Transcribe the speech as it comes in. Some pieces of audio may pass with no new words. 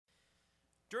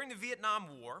During the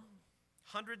Vietnam War,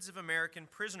 hundreds of American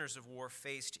prisoners of war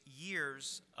faced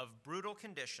years of brutal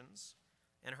conditions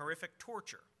and horrific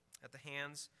torture at the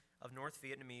hands of North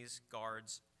Vietnamese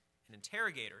guards and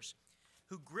interrogators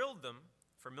who grilled them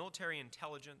for military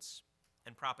intelligence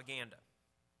and propaganda.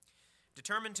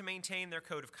 Determined to maintain their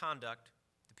code of conduct,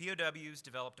 the POWs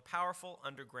developed a powerful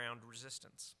underground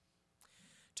resistance.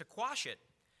 To quash it,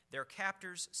 their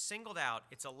captors singled out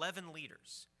its 11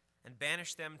 leaders and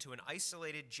banished them to an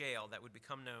isolated jail that would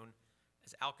become known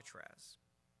as Alcatraz.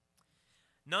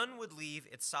 None would leave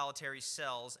its solitary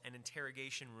cells and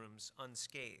interrogation rooms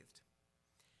unscathed,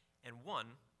 and one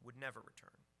would never return.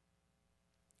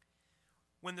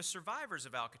 When the survivors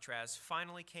of Alcatraz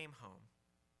finally came home,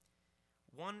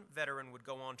 one veteran would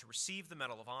go on to receive the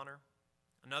Medal of Honor,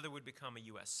 another would become a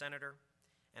U.S. Senator,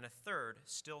 and a third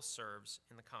still serves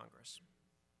in the Congress.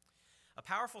 A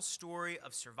powerful story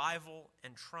of survival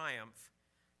and triumph,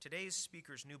 today's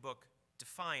speaker's new book,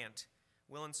 Defiant,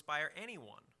 will inspire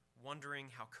anyone wondering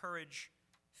how courage,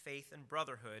 faith, and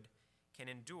brotherhood can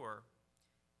endure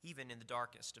even in the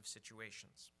darkest of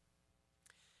situations.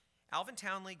 Alvin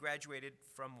Townley graduated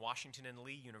from Washington and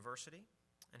Lee University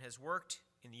and has worked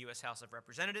in the U.S. House of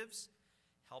Representatives,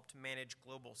 helped manage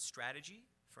global strategy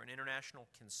for an international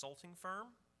consulting firm,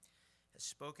 has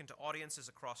spoken to audiences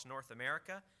across North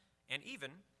America, and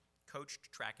even coached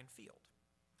track and field.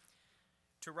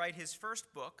 To write his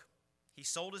first book, he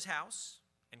sold his house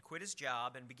and quit his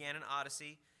job and began an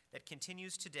odyssey that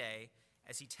continues today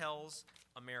as he tells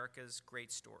America's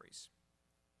great stories.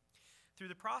 Through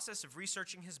the process of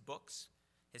researching his books,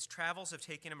 his travels have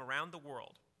taken him around the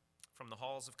world, from the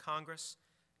halls of Congress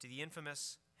to the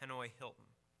infamous Hanoi Hilton,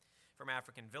 from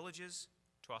African villages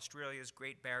to Australia's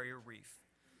Great Barrier Reef,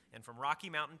 and from Rocky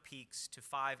Mountain peaks to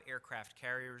 5 aircraft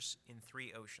carriers in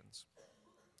 3 oceans.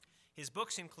 His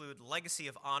books include Legacy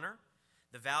of Honor,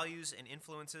 The Values and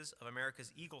Influences of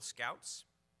America's Eagle Scouts,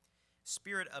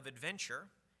 Spirit of Adventure,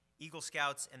 Eagle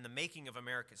Scouts and the Making of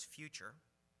America's Future,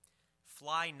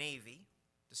 Fly Navy,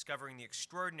 Discovering the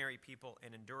Extraordinary People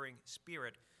and Enduring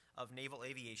Spirit of Naval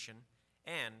Aviation,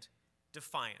 and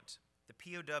Defiant, the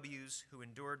POWs who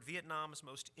endured Vietnam's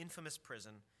most infamous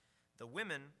prison, the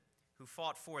women who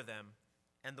fought for them,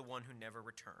 and the one who never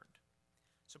returned.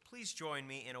 So please join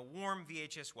me in a warm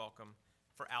VHS welcome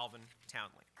for Alvin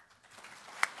Townley.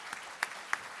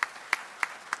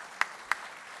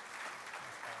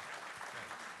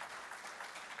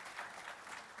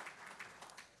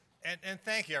 And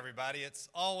thank you, everybody. It's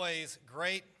always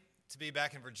great to be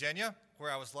back in Virginia, where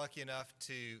I was lucky enough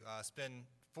to spend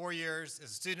 4 years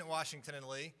as a student at Washington and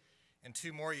Lee and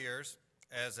 2 more years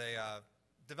as a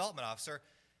development officer.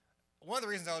 One of the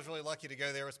reasons I was really lucky to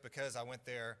go there was because I went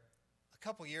there a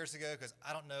couple years ago, because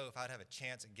I don't know if I'd have a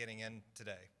chance at getting in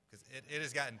today, because it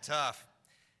has gotten tough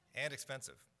and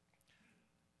expensive.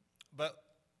 But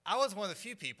I was one of the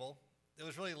few people that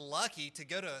was really lucky to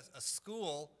go to a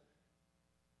school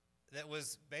that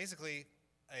was basically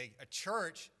a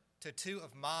church to 2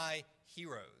 of my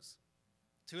heroes,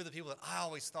 2 of the people that I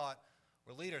always thought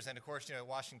were leaders. And of course, at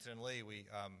Washington and Lee, we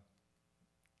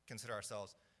consider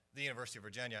ourselves the University of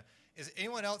Virginia. Is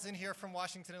anyone else in here from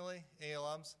Washington and Lee? Any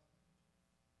alums?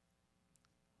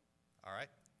 All right.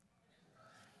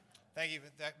 Thank you.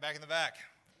 Back in the back.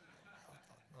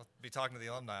 I'll be talking to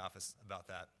the alumni office about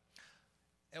that.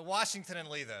 At Washington and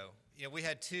Lee, though, we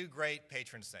had 2 great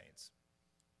patron saints,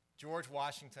 George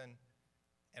Washington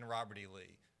and Robert E.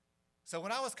 Lee. So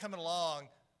when I was coming along,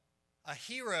 a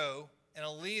hero and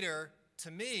a leader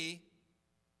to me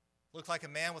looked like a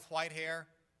man with white hair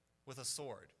with a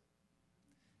sword.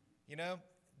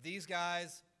 These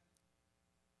guys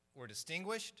were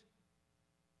distinguished.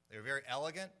 They were very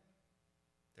elegant.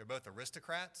 They were both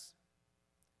aristocrats.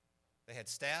 They had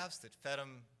staffs that fed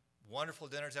them wonderful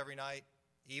dinners every night,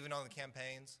 even on the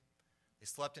campaigns. They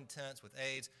slept in tents with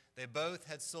aides. They both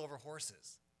had silver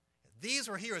horses. These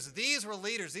were heroes. These were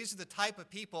leaders. These are the type of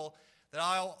people that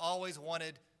I always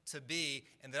wanted to be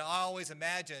and that I always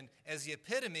imagined as the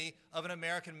epitome of an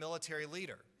American military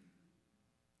leader.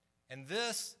 And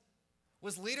this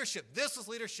was leadership. This was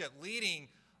leadership, leading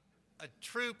a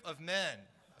troop of men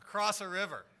across a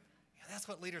river. That's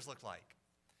what leaders look like.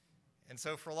 And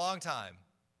so for a long time,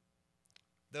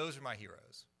 those are my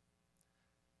heroes.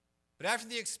 But after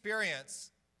the experience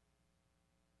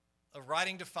of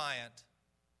writing Defiant,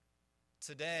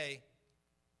 today,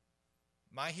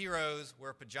 my heroes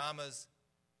wear pajamas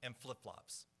and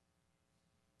flip-flops.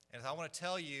 And I want to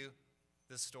tell you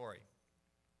this story.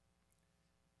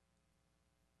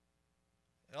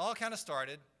 It all kind of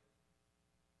started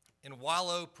in Wa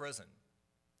Lo Prison.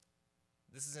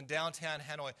 This is in downtown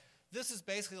Hanoi. This is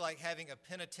basically like having a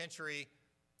penitentiary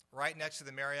right next to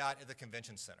the Marriott at the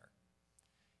Convention Center.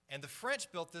 And the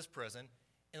French built this prison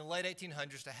in the late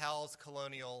 1800s to house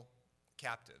colonial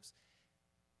captives.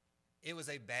 It was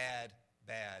a bad,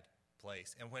 bad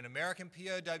place. And when American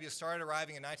POWs started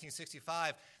arriving in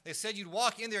 1965, they said you'd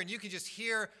walk in there and you could just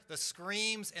hear the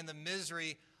screams and the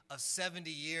misery of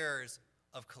 70 years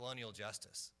of colonial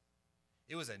justice.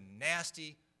 It was a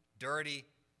nasty, dirty,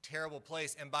 terrible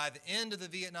place. And by the end of the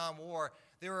Vietnam War,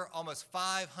 there were almost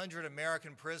 500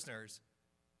 American prisoners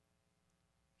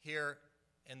here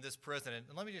in this prison. And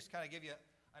let me just kind of give you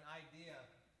an idea.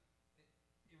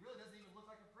 It really doesn't even look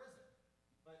like a prison.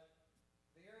 But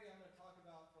the area I'm going to talk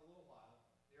about for a little while,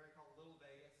 the area called Little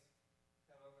Vegas,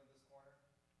 kind of over in this corner,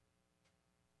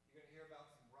 you're going to hear about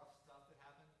some rough stuff that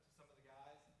happened to some of the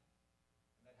guys.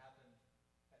 And that happened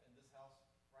in this house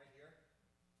right here.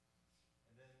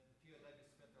 And then the POWs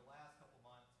spent their last couple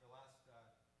months, their last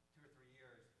 2 or 3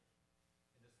 years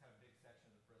in this kind of big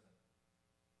section of the prison.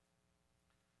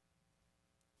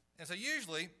 And so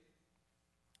usually,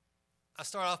 I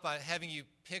start off by having you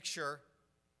picture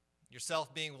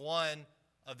yourself being one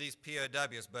of these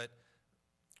POWs, but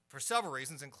for several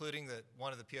reasons, including that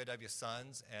one of the POW's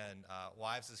sons and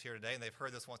wives is here today, and they've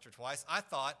heard this once or twice, I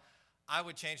thought I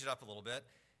would change it up a little bit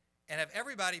and have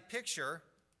everybody picture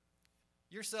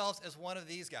yourselves as one of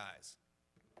these guys.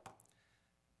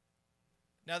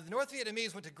 Now, the North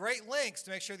Vietnamese went to great lengths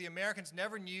to make sure the Americans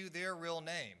never knew their real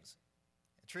names.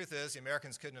 The truth is, the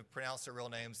Americans couldn't have pronounced their real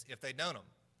names if they'd known them.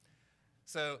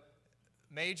 So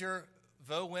Major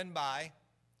Vo Nguyen Bai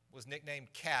was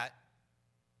nicknamed Cat,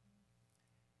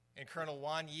 and Colonel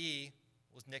Wan Yi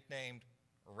was nicknamed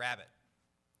Rabbit.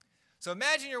 So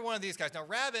imagine you're one of these guys. Now,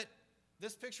 Rabbit,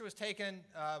 this picture was taken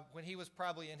when he was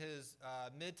probably in his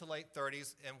mid to late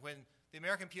 30s, and when the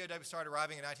American POW started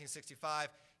arriving in 1965,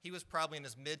 he was probably in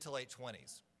his mid to late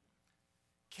 20s.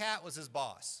 Cat was his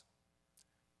boss.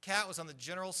 Cat was on the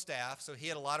general staff, so he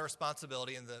had a lot of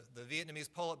responsibility, and the Vietnamese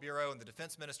Politburo and the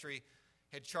Defense Ministry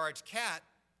had charged Cat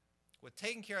with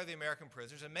taking care of the American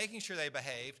prisoners and making sure they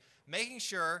behaved, making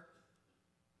sure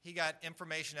he got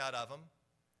information out of them,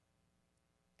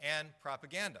 and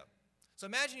propaganda. So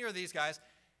imagine you're these guys,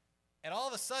 and all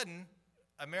of a sudden,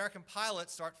 American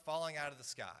pilots start falling out of the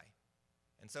sky.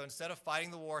 And so instead of fighting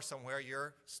the war somewhere,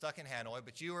 you're stuck in Hanoi,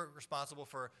 but you were responsible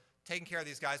for taking care of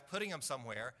these guys, putting them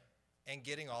somewhere, and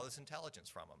getting all this intelligence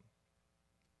from them.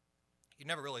 You've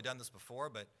never really done this before,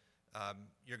 but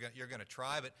you're going to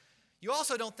try. But you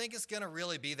also don't think it's going to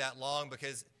really be that long,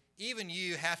 because even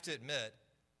you have to admit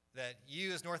that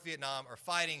you as North Vietnam are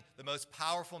fighting the most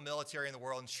powerful military in the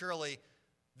world, and surely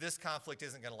this conflict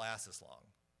isn't going to last this long.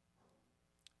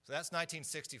 So that's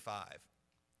 1965.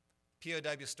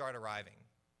 POWs start arriving.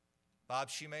 Bob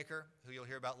Shoemaker, who you'll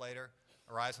hear about later,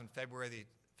 arrives on February the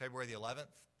 11th.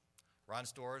 Ron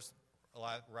Storrs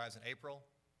arrives in April.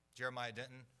 Jeremiah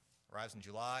Denton arrives in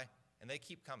July. And they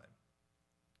keep coming.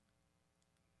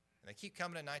 And they keep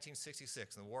coming in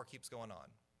 1966, and the war keeps going on.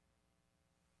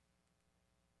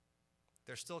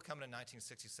 They're still coming in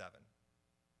 1967.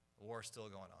 The war is still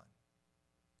going on.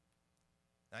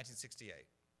 1968.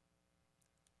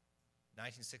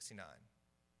 1969.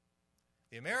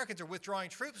 The Americans are withdrawing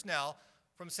troops now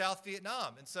from South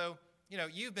Vietnam. And so,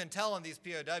 you've been telling these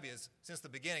POWs since the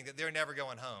beginning that they're never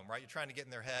going home, right? You're trying to get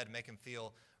in their head and make them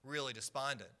feel really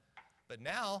despondent. But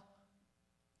now,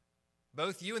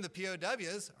 both you and the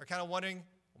POWs are kind of wondering,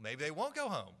 well, maybe they won't go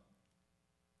home.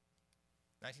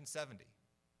 1970.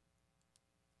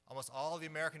 Almost all of the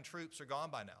American troops are gone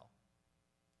by now.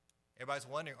 Everybody's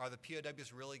wondering, are the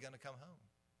POWs really going to come home?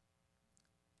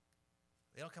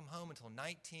 They don't come home until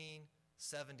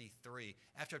 1973,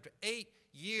 after 8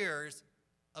 years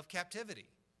of captivity.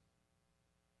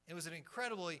 It was an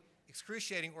incredibly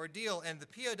excruciating ordeal, and the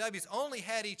POWs only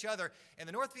had each other, and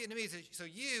the North Vietnamese, so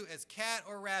you as Cat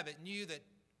or Rabbit knew that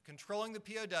controlling the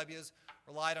POWs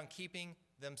relied on keeping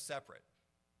them separate,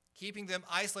 keeping them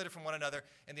isolated from one another,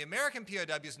 and the American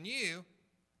POWs knew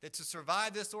that to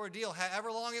survive this ordeal,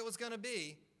 however long it was going to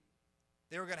be,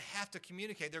 they were going to have to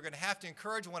communicate, they were going to have to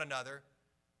encourage one another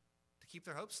to keep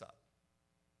their hopes up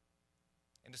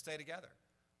and to stay together.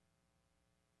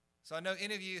 So I know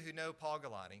any of you who know Paul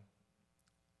Galani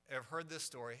have heard this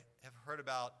story, have heard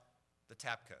about the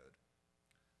TAP code.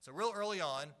 So real early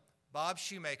on, Bob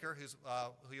Shoemaker,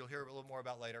 who you'll hear a little more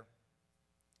about later,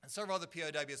 and several other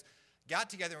POWs got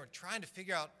together and were trying to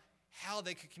figure out how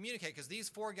they could communicate, because these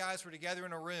 4 guys were together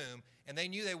in a room, and they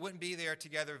knew they wouldn't be there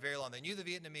together very long. They knew the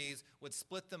Vietnamese would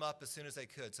split them up as soon as they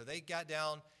could. So they got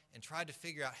down and tried to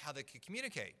figure out how they could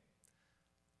communicate.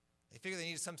 They figured they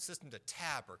needed some system to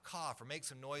tap or cough or make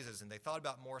some noises, and they thought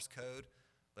about Morse code,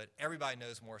 but everybody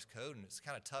knows Morse code, and it's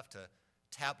kind of tough to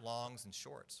tap longs and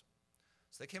shorts.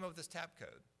 So they came up with this tap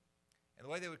code. And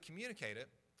the way they would communicate it,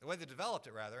 the way they developed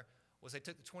it, rather, was they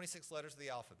took the 26 letters of the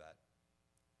alphabet.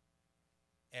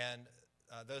 And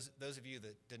those of you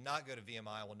that did not go to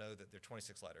VMI will know that there are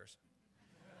 26 letters.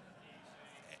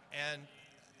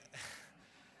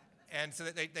 And so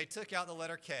they took out the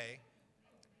letter K,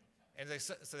 and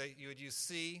you would use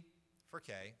C for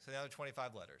K, so now there are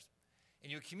 25 letters.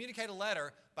 And you would communicate a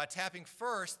letter by tapping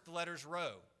first the letter's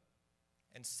row,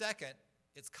 and second,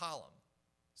 its column.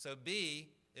 So B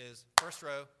is first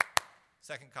row,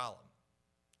 second column.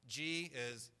 G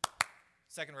is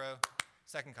second row,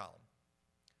 second column.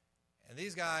 And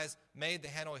these guys made the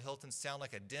Hanoi Hilton sound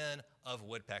like a den of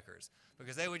woodpeckers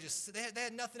because they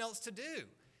had nothing else to do.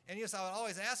 And I would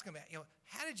always ask them,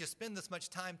 how did you spend this much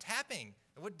time tapping?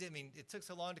 It took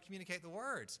so long to communicate the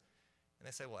words. And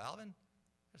they say, well, Alvin,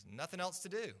 there's nothing else to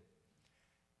do.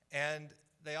 And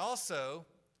they also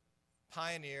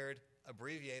pioneered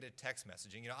abbreviated text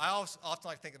messaging. I often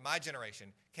like to think that my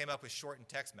generation came up with shortened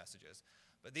text messages.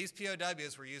 But these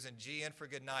POWs were using GN for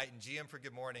good night and GM for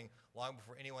good morning long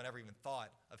before anyone ever even thought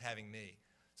of having me.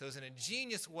 So it was an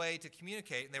ingenious way to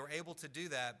communicate, and they were able to do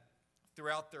that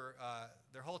throughout their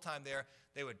whole time there.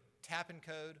 They would tap in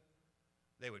code.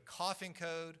 They would cough in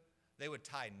code. They would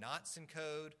tie knots in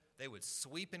code. They would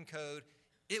sweep in code.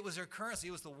 It was their currency.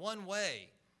 It was the one way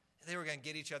they were going to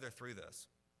get each other through this.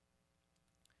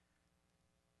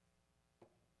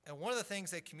 And one of the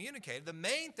things they communicated, the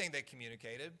main thing they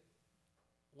communicated,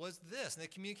 was this, and they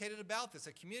communicated about this.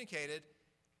 They communicated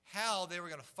how they were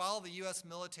going to follow the U.S.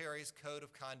 military's code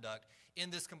of conduct in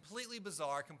this completely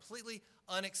bizarre, completely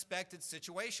unexpected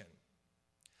situation.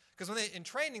 Because in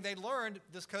training, they learned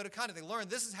this code of conduct. They learned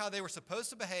this is how they were supposed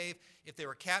to behave if they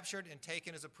were captured and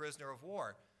taken as a prisoner of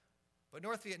war. But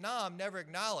North Vietnam never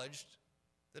acknowledged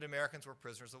that Americans were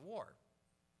prisoners of war.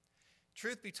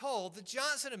 Truth be told, the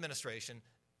Johnson administration,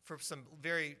 for some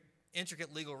very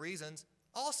intricate legal reasons,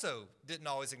 also didn't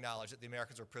always acknowledge that the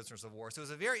Americans were prisoners of war. So it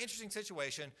was a very interesting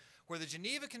situation where the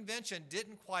Geneva Convention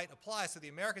didn't quite apply, so the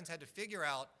Americans had to figure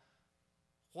out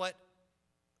what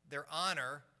their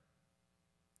honor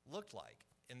looked like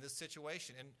in this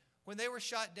situation. And when they were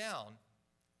shot down,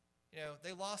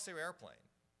 they lost their airplane.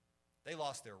 They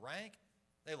lost their rank.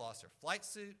 They lost their flight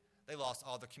suit. They lost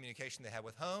all the communication they had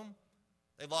with home.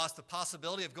 They lost the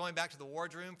possibility of going back to the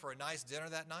wardroom for a nice dinner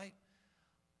that night.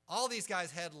 All these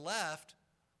guys had left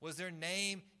was their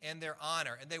name and their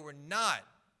honor, and they were not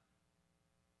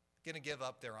going to give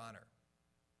up their honor.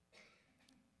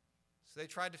 So they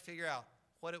tried to figure out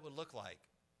what it would look like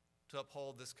to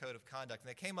uphold this code of conduct. And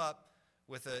they came up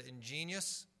with an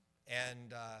ingenious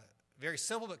and very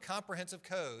simple but comprehensive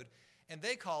code, and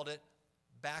they called it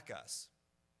Back Us.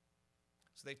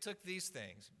 So they took these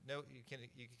things. You can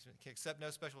accept no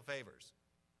special favors.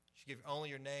 You should give only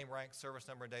your name, rank, service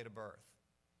number, and date of birth.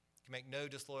 You can make no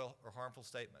disloyal or harmful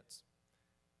statements.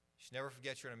 You should never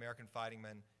forget you're an American fighting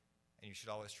man, and you should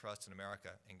always trust in America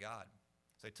and God.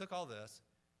 So they took all this,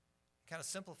 kind of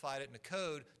simplified it in a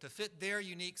code to fit their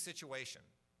unique situation.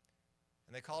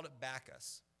 And they called it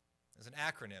BACUS. It's an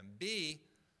acronym. B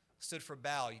stood for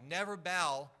bow. You never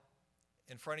bow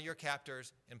in front of your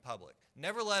captors in public.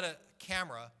 Never let a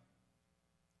camera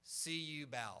see you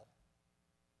bow.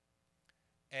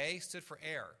 A stood for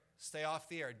air. Stay off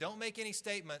the air. Don't make any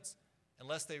statements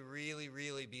unless they really,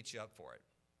 really beat you up for it.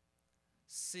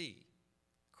 C,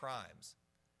 crimes.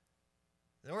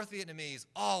 The North Vietnamese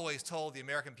always told the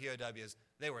American POWs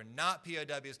they were not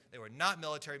POWs, they were not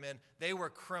military men, they were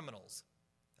criminals.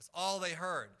 That's all they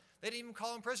heard. They didn't even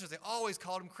call them prisoners, they always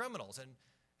called them criminals. And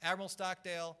Admiral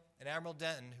Stockdale and Admiral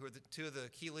Denton, who were the two of the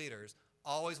key leaders,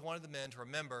 always wanted the men to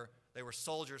remember they were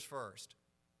soldiers first.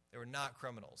 They were not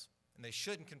criminals. And they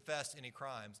shouldn't confess any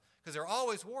crimes because they're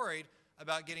always worried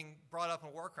about getting brought up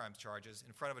on war crimes charges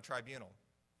in front of a tribunal.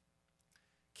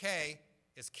 K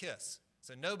is kiss.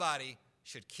 So nobody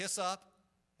should kiss up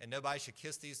and nobody should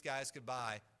kiss these guys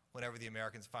goodbye whenever the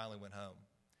Americans finally went home.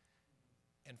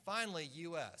 And finally,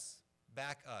 U.S.,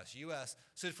 back us. U.S.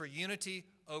 stood for unity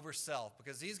over self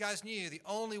because these guys knew the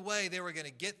only way they were going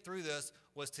to get through this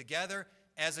was together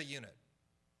as a unit.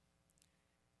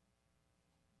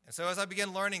 And so as I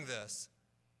began learning this,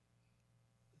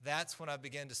 that's when I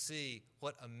began to see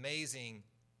what amazing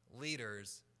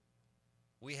leaders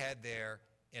we had there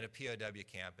in a POW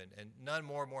camp, and none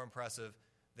more impressive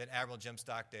than Admiral Jim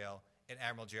Stockdale and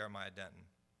Admiral Jeremiah Denton.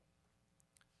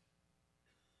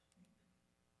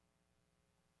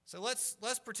 So let's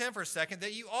pretend for a second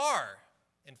that you are,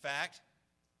 in fact,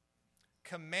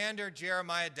 Commander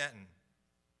Jeremiah Denton.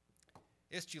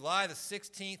 It's July the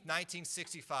 16th,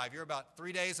 1965. You're about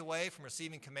 3 days away from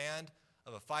receiving command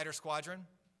of a fighter squadron.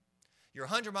 You're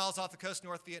 100 miles off the coast of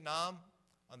North Vietnam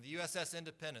on the USS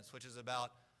Independence, which is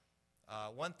about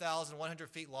 1,100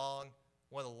 feet long,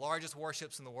 one of the largest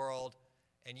warships in the world,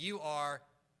 and you are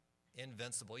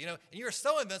invincible. And you're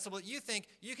so invincible that you think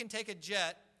you can take a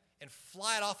jet and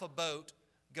fly it off a boat,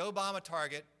 go bomb a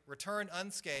target, return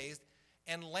unscathed,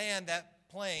 and land that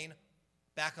plane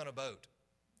back on a boat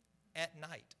at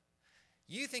night.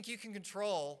 You think you can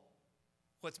control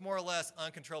what's more or less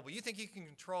uncontrollable. You think you can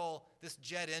control this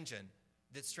jet engine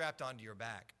that's strapped onto your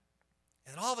back.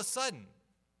 And then all of a sudden,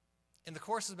 in the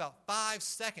course of about 5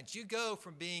 seconds, you go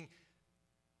from being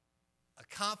a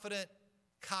confident,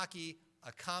 cocky,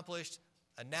 accomplished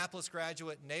Annapolis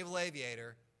graduate naval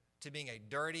aviator to being a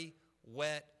dirty,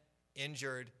 wet,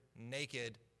 injured,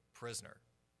 naked prisoner.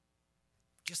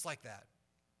 Just like that.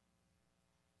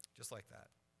 Just like that.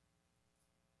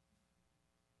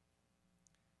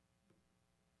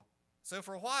 So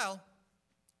for a while,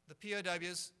 the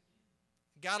POWs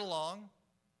got along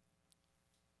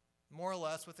more or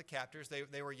less with the captors.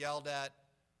 They were yelled at.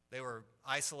 They were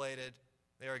isolated.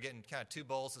 They were getting kind of 2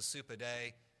 bowls of soup a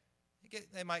day.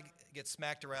 They might get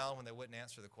smacked around when they wouldn't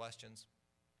answer the questions.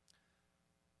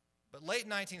 But late in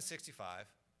 1965,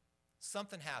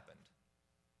 something happened.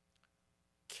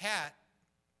 Cat,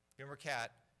 remember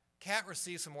Cat? Cat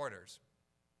received some orders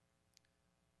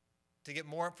to get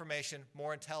more information,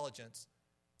 more intelligence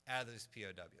out of these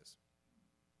POWs.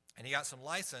 And he got some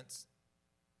license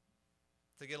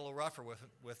to get a little rougher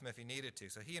with them if he needed to.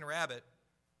 So he and Rabbit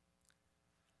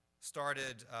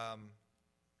started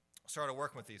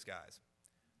working with these guys,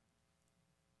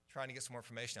 trying to get some more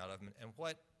information out of them. And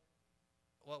what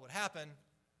would happen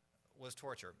was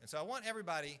torture. And so I want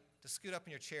everybody to scoot up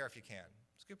in your chair if you can.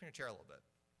 Scoot up in your chair a little bit.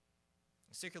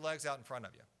 And stick your legs out in front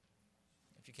of you,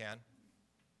 if you can.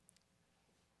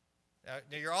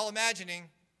 Now you're all imagining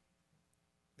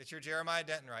that you're Jeremiah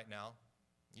Denton right now.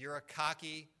 You're a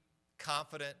cocky,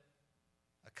 confident,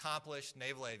 accomplished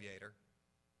naval aviator.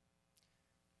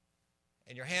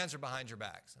 And your hands are behind your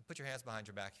back. So put your hands behind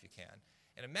your back if you can.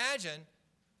 And imagine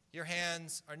your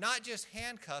hands are not just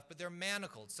handcuffed, but they're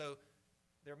manacled. So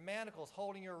they're manacles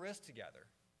holding your wrists together.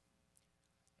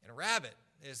 And Rabbit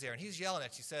is there, and he's yelling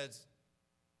at you. He says,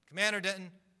 Commander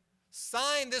Denton,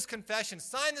 sign this confession.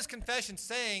 Sign this confession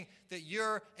saying that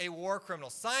you're a war criminal.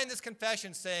 Sign this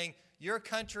confession saying your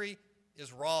country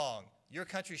is wrong. Your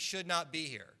country should not be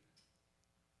here.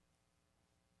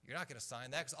 You're not going to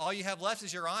sign that because all you have left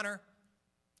is your honor.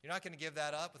 You're not going to give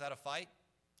that up without a fight.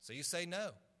 So you say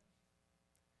no.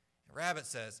 And Rabbit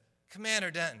says,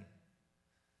 Commander Denton,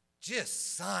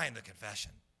 just sign the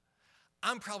confession.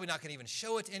 I'm probably not going to even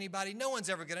show it to anybody. No one's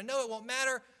ever going to know. It won't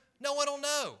matter. No one will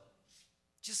know.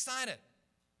 Just sign it.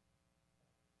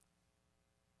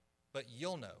 But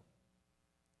you'll know.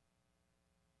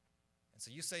 And so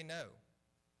you say no.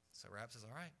 So Rabbit says,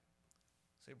 all right.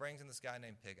 So he brings in this guy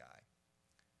named Pig Eye.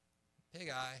 Pig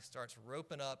Eye starts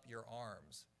roping up your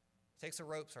arms. Takes a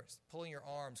rope, starts pulling your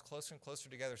arms closer and closer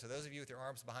together. So those of you with your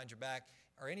arms behind your back,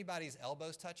 are anybody's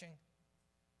elbows touching?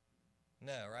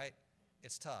 No, right?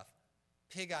 It's tough.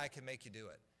 Pig Eye can make you do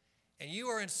it. And you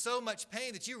are in so much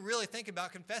pain that you really think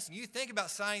about confessing. You think about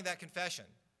signing that confession.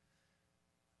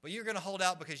 But you're going to hold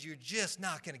out because you're just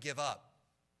not going to give up.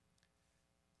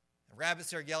 And Rabbit's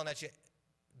there yelling at you,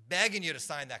 begging you to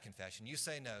sign that confession. You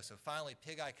say no. So finally,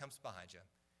 Pig Eye comes behind you,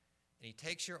 and he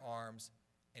takes your arms,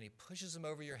 and he pushes them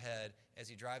over your head as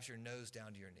he drives your nose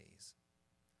down to your knees.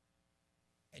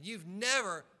 And you've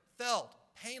never felt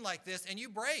pain like this, and you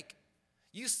break.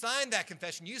 You sign that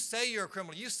confession. You say you're a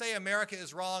criminal. You say America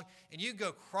is wrong, and you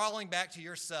go crawling back to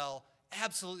your cell,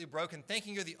 absolutely broken,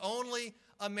 thinking you're the only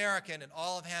American in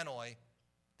all of Hanoi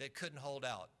that couldn't hold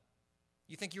out.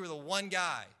 You think you were the one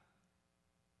guy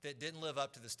that didn't live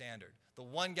up to the standard, the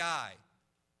one guy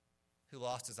who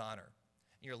lost his honor.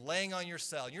 And you're laying on your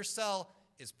cell. Your cell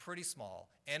is pretty small,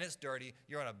 and it's dirty.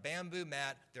 You're on a bamboo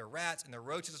mat. There are rats, and there are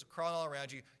roaches crawling all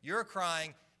around you. You're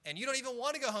crying. And you don't even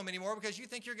want to go home anymore because you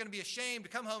think you're going to be ashamed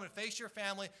to come home and face your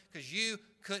family because you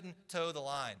couldn't toe the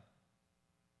line.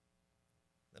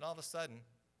 Then all of a sudden,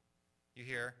 you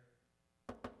hear,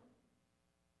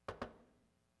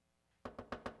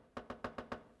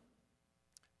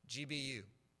 GBU.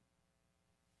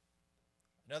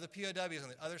 Another POW is on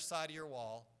the other side of your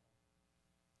wall,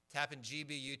 tapping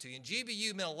GBU to you. And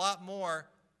GBU meant a lot more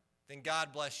than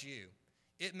God bless you.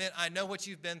 It meant I know what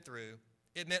you've been through.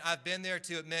 It meant I've been there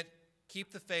too. It meant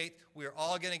keep the faith. We are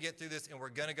all going to get through this, and we're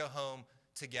going to go home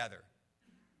together.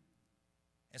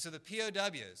 And so the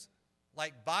POWs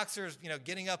like boxers,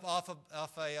 getting up off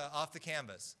the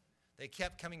canvas. They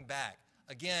kept coming back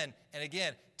again and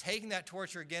again, taking that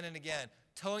torture again and again,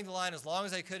 towing the line as long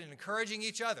as they could and encouraging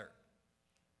each other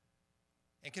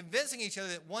and convincing each other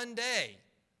that one day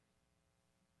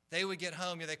they would get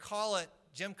home. They call it,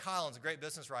 Jim Collins, a great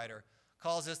business writer,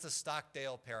 calls this the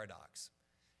Stockdale paradox.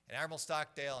 And Admiral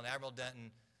Stockdale and Admiral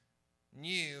Denton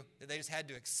knew that they just had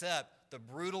to accept the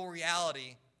brutal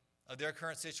reality of their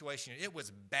current situation. It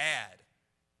was bad,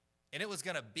 and it was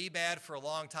going to be bad for a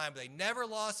long time, but they never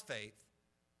lost faith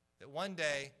that one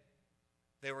day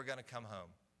they were going to come home.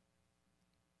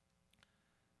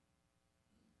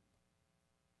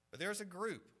 But there's a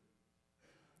group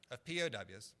of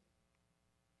POWs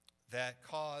that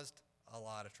caused a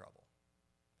lot of trouble.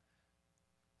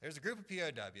 There's a group of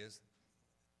POWs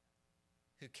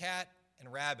who Cat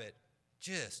and Rabbit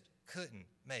just couldn't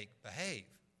make behave.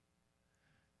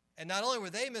 And not only were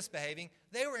they misbehaving,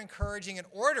 they were encouraging and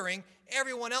ordering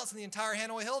everyone else in the entire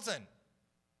Hanoi Hilton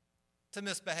to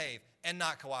misbehave and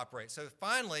not cooperate. So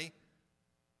finally,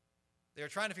 they were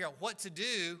trying to figure out what to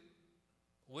do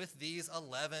with these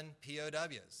 11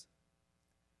 POWs.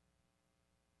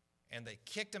 And they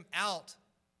kicked them out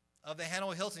of the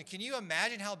Hanoi Hilton. Can you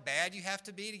imagine how bad you have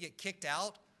to be to get kicked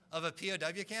out of a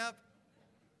POW camp?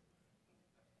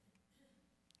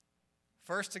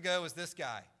 First to go was this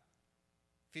guy,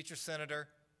 future Senator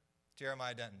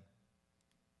Jeremiah Denton.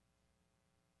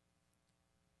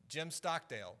 Jim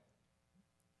Stockdale,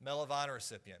 Medal of Honor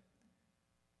recipient.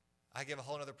 I give a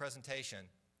whole other presentation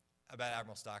about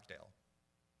Admiral Stockdale.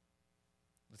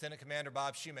 Lieutenant Commander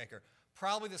Bob Shoemaker,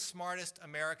 probably the smartest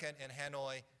American in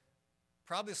Hanoi,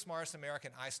 probably the smartest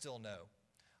American I still know.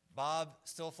 Bob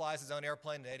still flies his own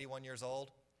airplane at 81 years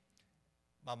old.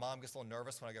 My mom gets a little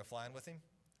nervous when I go flying with him,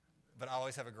 but I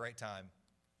always have a great time.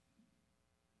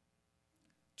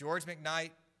 George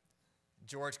McKnight,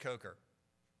 George Coker.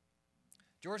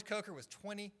 George Coker was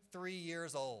 23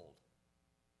 years old,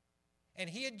 and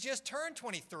he had just turned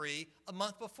 23 a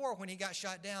month before when he got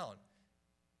shot down.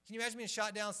 Can you imagine being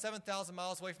shot down 7,000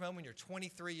 miles away from home when you're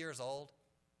 23 years old?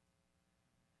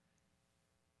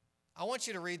 I want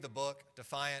you to read the book,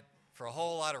 Defiant, for a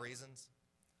whole lot of reasons.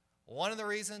 One of the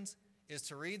reasons is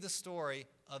to read the story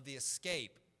of the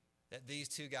escape that these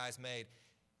two guys made.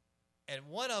 And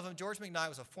one of them, George McKnight,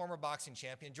 was a former boxing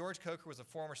champion. George Coker was a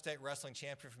former state wrestling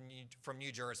champion from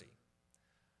New Jersey.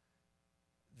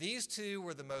 These two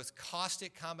were the most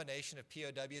caustic combination of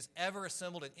POWs ever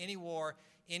assembled in any war,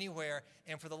 anywhere.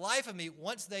 And for the life of me,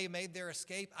 once they made their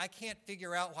escape, I can't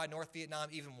figure out why North Vietnam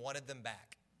even wanted them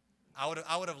back. I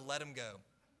would have let them go.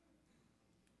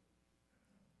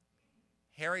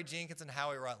 Harry Jenkins and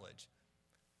Howie Rutledge.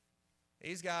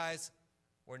 These guys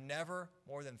were never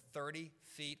more than 30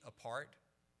 feet apart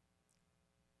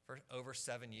for over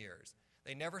 7 years.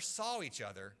 They never saw each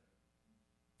other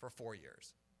for 4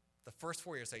 years. The first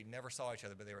 4 years, they never saw each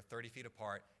other, but they were 30 feet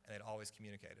apart, and they'd always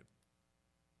communicated.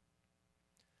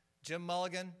 Jim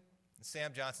Mulligan and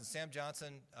Sam Johnson. Sam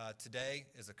Johnson today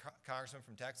is a congressman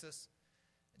from Texas.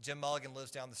 Jim Mulligan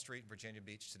lives down the street in Virginia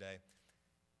Beach today.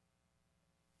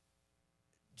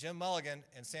 Jim Mulligan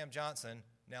and Sam Johnson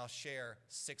now share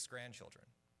 6 grandchildren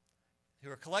who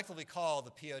are collectively called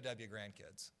the POW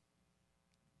grandkids.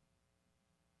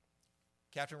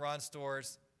 Captain Ron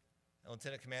Storrs and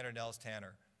Lieutenant Commander Nels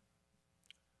Tanner.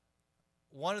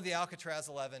 One of the Alcatraz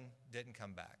 11 didn't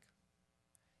come back.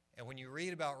 And when you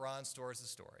read about Ron Storrs'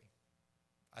 story,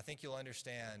 I think you'll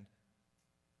understand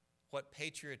what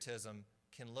patriotism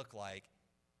can look like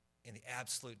in the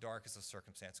absolute darkest of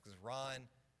circumstances. Because Ron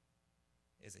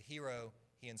is a hero.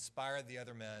 He inspired the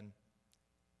other men,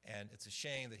 and it's a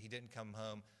shame that he didn't come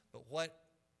home. But what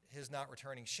his not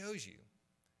returning shows you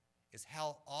is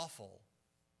how awful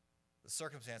the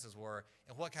circumstances were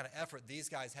and what kind of effort these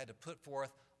guys had to put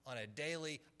forth on a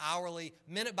daily, hourly,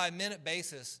 minute-by-minute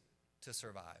basis to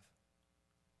survive.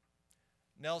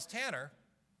 Nels Tanner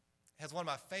has one of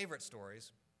my favorite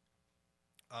stories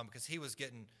because he was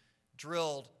getting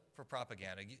drilled for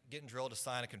propaganda, getting drilled to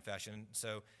sign a confession.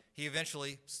 So he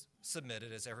eventually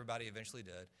submitted, as everybody eventually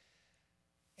did.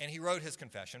 And he wrote his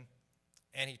confession,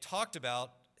 and he talked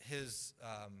about his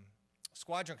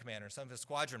squadron commander, some of his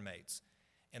squadron mates.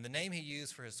 And the name he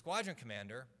used for his squadron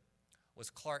commander was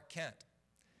Clark Kent.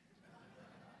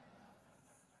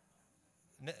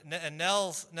 And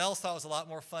Nels thought it was a lot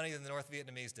more funny than the North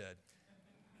Vietnamese did.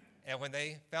 And when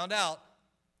they found out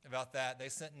about that, they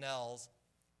sent Nels,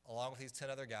 along with these 10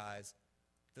 other guys,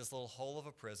 this little hole of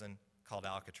a prison called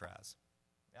Alcatraz.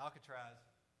 Alcatraz,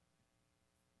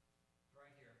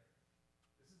 right here.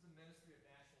 This is the Ministry of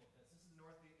National Defense. This is the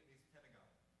North Vietnamese Pentagon.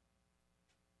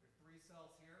 There are 3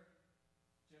 cells here,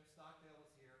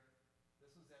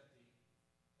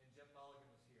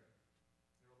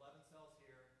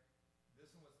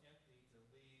 This one was empty to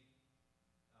leave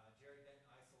Jerry Denton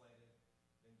isolated,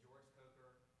 then George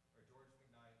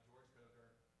McKnight, George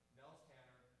Coker, Nels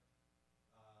Tanner,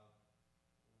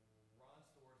 Ron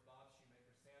Stores, Bob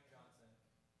Shoemaker, Sam Johnson,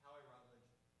 Howie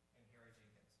Rutledge, and Harry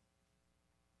Jenkins.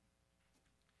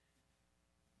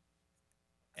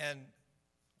 And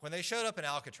when they showed up in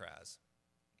Alcatraz,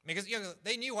 because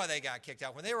they knew why they got kicked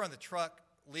out. When they were on the truck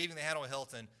leaving the Hanoi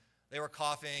Hilton, they were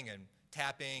coughing and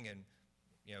tapping and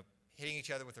hitting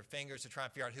each other with their fingers to try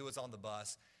and figure out who was on the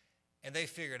bus. And they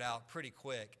figured out pretty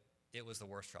quick it was the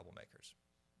worst troublemakers.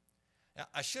 Now,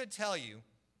 I should tell you,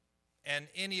 and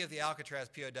any of the Alcatraz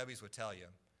POWs would tell you,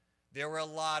 there were a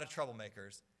lot of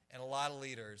troublemakers and a lot of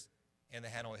leaders in the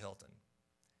Hanoi Hilton.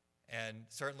 And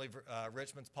certainly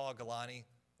Richmond's Paul Galani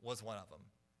was one of them.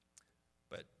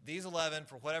 But these 11,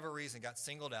 for whatever reason, got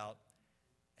singled out.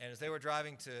 And as they were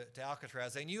driving to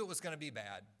Alcatraz, they knew it was going to be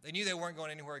bad. They knew they weren't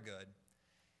going anywhere good.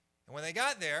 And when they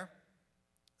got there,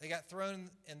 they got thrown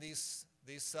in these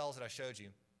cells that I showed you.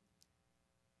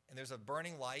 And there's a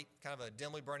burning light, kind of a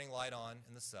dimly burning light on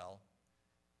in the cell.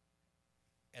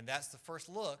 And that's the first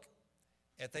look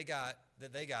that they got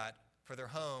for their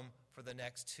home for the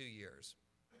next 2 years.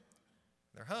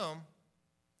 Their home,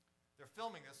 they're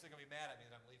filming this, so they're going to be mad at me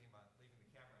that I'm leaving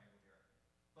the camera angle here.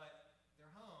 But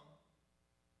their home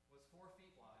was 4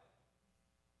 feet wide,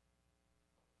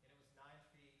 and it was 9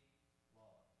 feet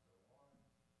long. So 1,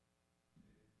 2,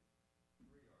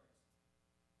 3 yards.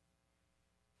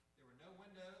 There were no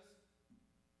windows,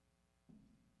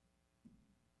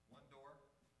 one door.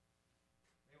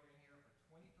 They were in here for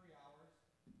 23 hours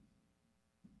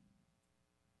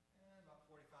and about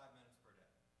 45 minutes per day.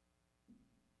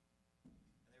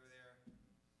 And they were there for 2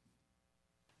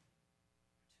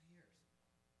 years.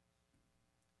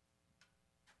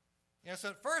 So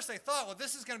at first they thought, well,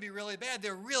 this is going to be really bad.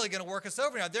 They're really going to work us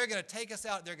over now. They're going to take us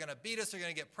out. They're going to beat us. They're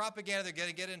going to get propaganda. They're going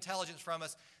to get intelligence from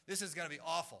us. This is going to be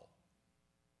awful.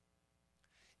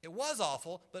 It was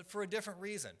awful, but for a different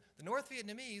reason. The North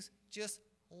Vietnamese just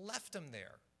left them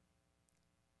there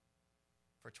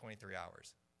for 23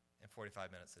 hours and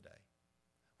 45 minutes a day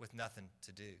with nothing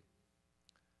to do.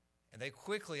 And they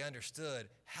quickly understood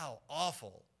how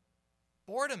awful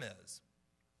boredom is.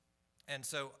 And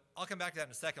so I'll come back to that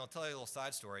in a second. I'll tell you a little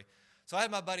side story. So I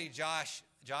had my buddy Josh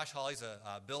Hall. He's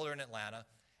a builder in Atlanta,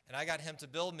 and I got him to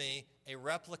build me a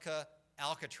replica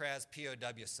Alcatraz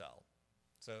POW cell.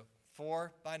 So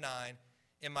 4 by 9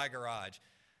 in my garage.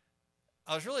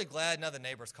 I was really glad none of the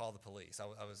neighbors called the police.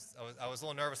 I was a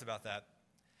little nervous about that,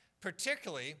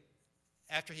 particularly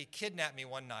after he kidnapped me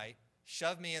one night,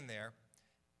 shoved me in there,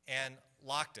 and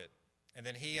locked it. And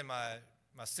then he and my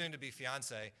soon-to-be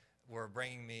fiance were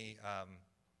bringing me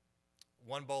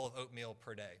 1 bowl of oatmeal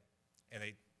per day, and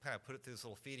they kind of put it through this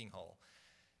little feeding hole.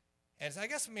 And so I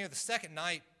guess maybe the second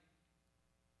night,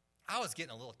 I was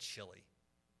getting a little chilly,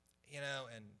 and I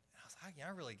was like,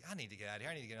 I need to get out of here.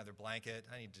 I need to get another blanket.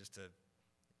 I need just to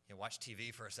watch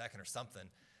TV for a second or something,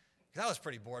 because I was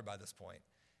pretty bored by this point.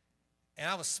 And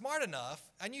I was smart enough,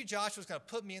 I knew Josh was going to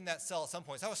put me in that cell at some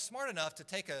point, so I was smart enough to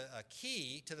take a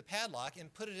key to the padlock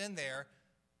and put it in there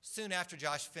soon after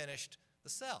Josh finished the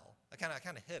cell. I kind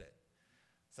of hid it.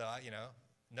 So,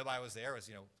 nobody was there. It was,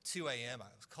 2 a.m. I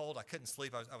was cold. I couldn't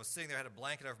sleep. I was sitting there, had a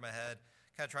blanket over my head,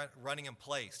 kind of running in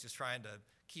place, just trying to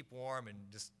keep warm and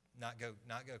just not go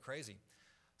crazy.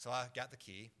 So I got the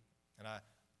key, and I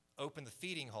opened the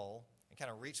feeding hole and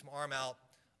kind of reached my arm out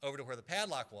over to where the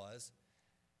padlock was.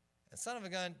 And son of a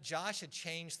gun, Josh had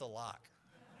changed the lock.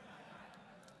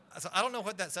 So I don't know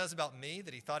what that says about me,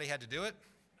 that he thought he had to do it.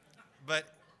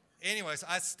 But anyways,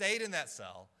 I stayed in that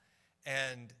cell,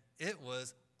 and it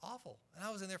was awful. And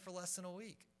I was in there for less than a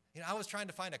week. I was trying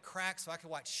to find a crack so I could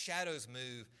watch shadows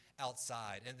move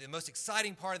outside. And the most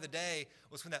exciting part of the day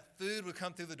was when that food would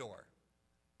come through the door.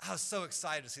 I was so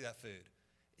excited to see that food.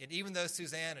 And even though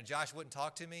Suzanne and Josh wouldn't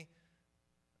talk to me,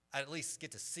 I'd at least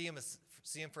get to see him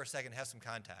for a second and have some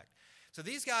contact. So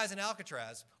these guys in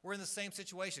Alcatraz were in the same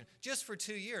situation, just for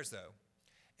 2 years, though.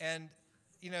 And,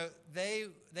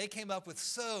 they came up with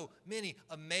so many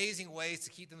amazing ways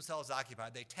to keep themselves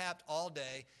occupied. They tapped all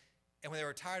day, and when they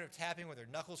were tired of tapping, when their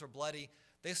knuckles were bloody,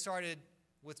 they started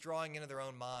withdrawing into their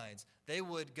own minds. They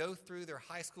would go through their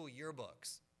high school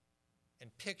yearbooks and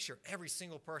picture every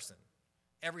single person,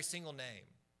 every single name.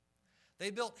 They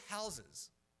built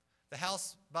houses. The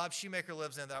house Bob Shoemaker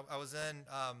lives in that I was in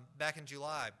back in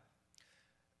July,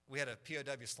 we had a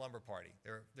POW slumber party.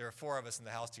 There were 4 of us in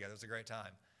the house together. It was a great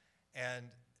time. And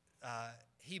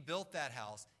he built that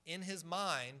house in his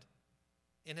mind,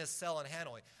 in his cell in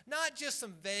Hanoi. Not just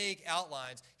some vague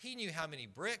outlines. He knew how many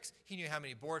bricks. He knew how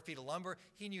many board feet of lumber.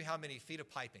 He knew how many feet of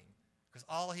piping. because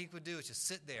all he would do is just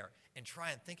sit there and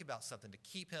try and think about something to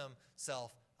keep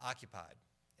himself occupied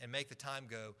and make the time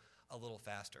go a little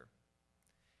faster.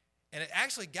 And it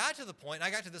actually got to the point, and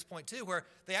I got to this point too, where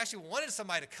they actually wanted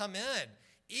somebody to come in,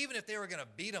 even if they were going to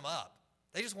beat them up.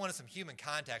 They just wanted some human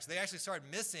contact. So they actually started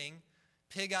missing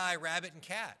Pig Eye, Rabbit, and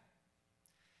Cat.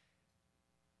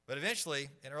 But eventually,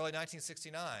 in early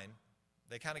 1969,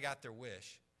 they kind of got their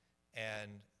wish,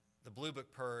 and the Blue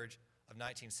Book Purge of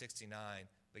 1969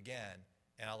 began,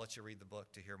 and I'll let you read the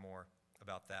book to hear more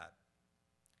about that.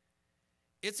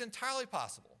 It's entirely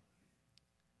possible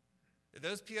that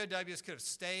those POWs could have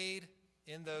stayed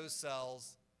in those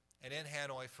cells and in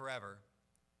Hanoi forever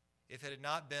if it had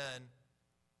not been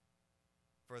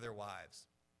for their wives.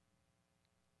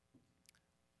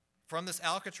 From this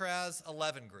Alcatraz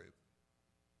 11 group,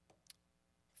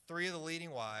 3 of the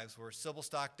leading wives were Sybil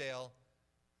Stockdale,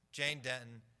 Jane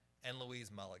Denton, and Louise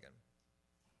Mulligan.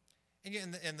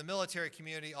 And in the military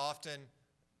community, often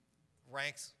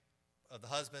ranks of the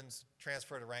husbands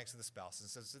transfer to ranks of the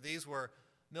spouses. So these were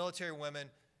military women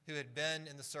who had been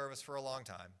in the service for a long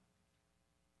time.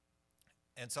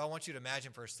 And so I want you to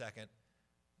imagine for a second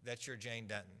that you're Jane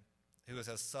Denton, who is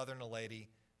as Southern a lady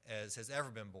as has ever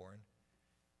been born,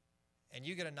 and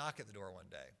you get a knock at the door one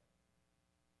day.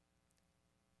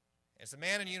 It's a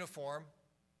man in uniform,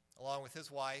 along with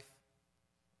his wife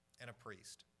and a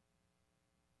priest.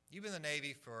 You've been in the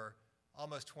Navy for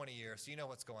almost 20 years, so you know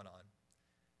what's going on.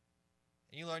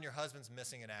 And you learn your husband's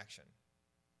missing in action.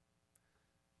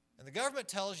 And the government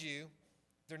tells you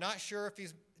they're not sure if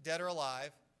he's dead or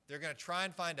alive. They're going to try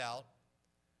and find out.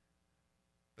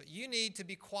 But you need to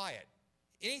be quiet.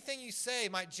 Anything you say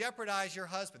might jeopardize your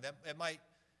husband. It might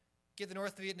get the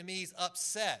North Vietnamese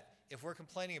upset if we're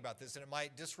complaining about this, and it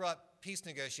might disrupt peace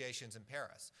negotiations in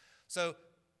Paris. So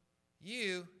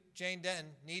you, Jane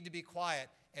Denton, need to be quiet,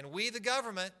 and we, the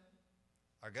government,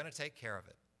 are going to take care of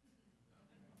it.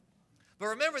 But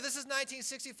remember, this is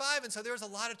 1965, and so there was a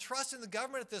lot of trust in the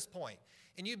government at this point.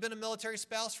 And you'd been a military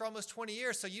spouse for almost 20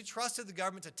 years, so you trusted the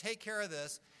government to take care of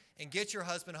this and get your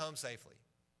husband home safely.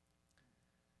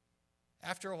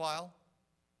 After a while,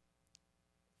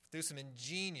 through some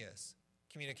ingenious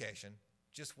communication,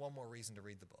 just one more reason to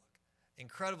read the book.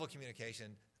 Incredible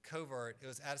communication, covert, it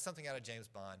was something out of James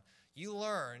Bond. You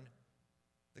learn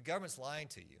the government's lying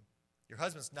to you. Your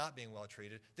husband's not being well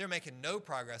treated. They're making no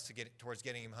progress towards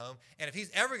getting him home. And if he's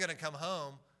ever going to come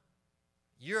home,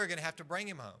 you're going to have to bring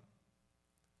him home.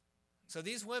 So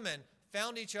these women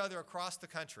found each other across the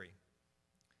country.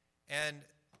 And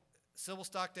Sybil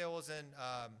Stockdale was in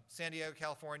San Diego,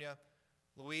 California.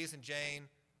 Louise and Jane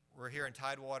were here in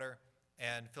Tidewater.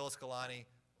 And Phyllis Galani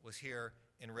was here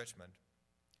in Richmond.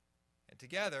 And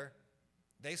together,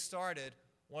 they started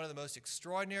one of the most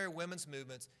extraordinary women's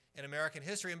movements in American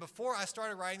history. And before I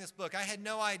started writing this book, I had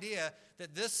no idea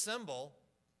that this symbol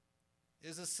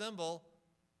is a symbol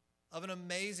of an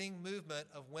amazing movement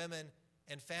of women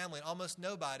and family. And almost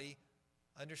nobody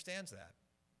understands that.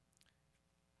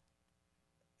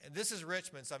 And this is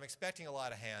Richmond, so I'm expecting a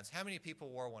lot of hands. How many people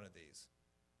wore one of these?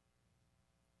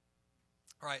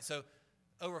 All right, so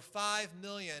over 5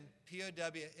 million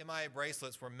POW MIA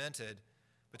bracelets were minted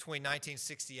between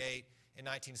 1968 and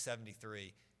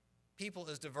 1973. People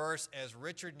as diverse as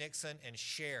Richard Nixon and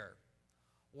Cher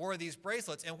wore these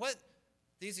bracelets. And what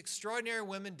these extraordinary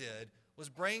women did was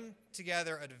bring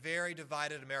together a very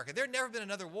divided America. There had never been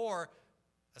another war,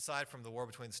 aside from the war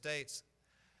between the states,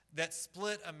 that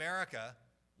split America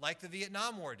like the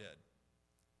Vietnam War did.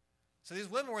 So these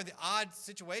women were in the odd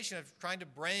situation of trying to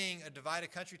bring a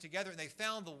divided country together, and they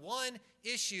found the one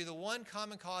issue, the one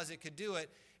common cause that could do it,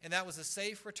 and that was the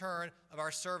safe return of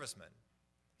our servicemen,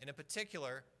 and in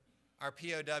particular, our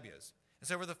POWs. And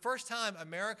so for the first time,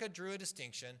 America drew a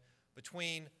distinction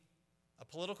between a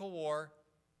political war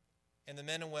and the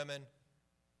men and women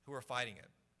who were fighting it.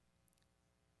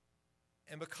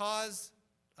 And because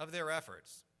of their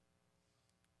efforts,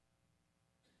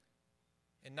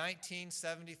 in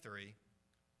 1973,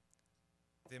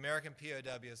 the American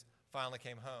POWs finally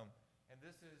came home. And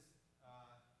this is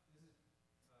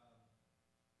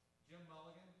Jim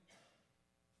Mulligan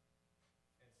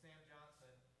and Sam Johnson,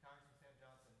 Congressman Sam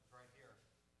Johnson, right here.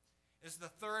 This is the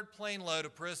third plane load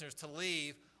of prisoners to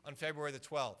leave on February the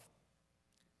 12th.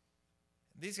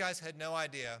 These guys had no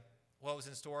idea what was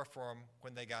in store for them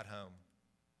when they got home.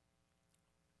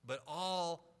 But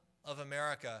all of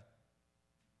America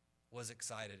was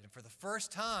excited. And for the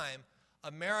first time,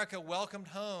 America welcomed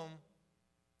home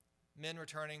men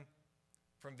returning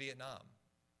from Vietnam.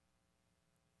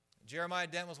 Jeremiah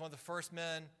Dent was one of the first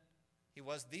men, he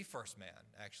was the first man,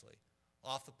 actually,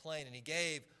 off the plane, and he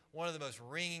gave one of the most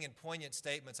ringing and poignant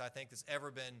statements I think that's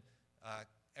ever been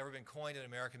coined in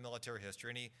American military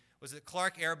history. And he was at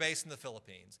Clark Air Base in the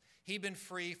Philippines. He'd been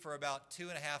free for about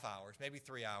 2.5 hours, maybe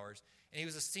 3 hours, and he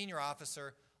was a senior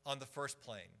officer on the first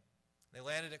plane. They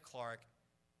landed at Clark,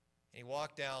 and he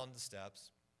walked down the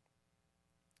steps,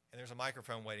 and there's a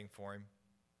microphone waiting for him.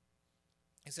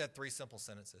 He said 3 simple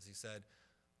sentences. He said,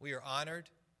 "We are honored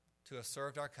to have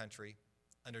served our country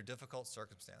under difficult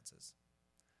circumstances.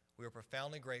 We are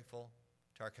profoundly grateful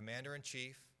to our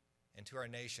Commander-in-Chief and to our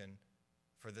nation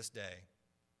for this day."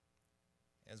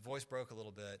 And his voice broke a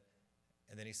little bit,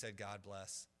 and then he said, "God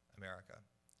bless America."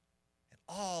 And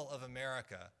all of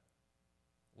America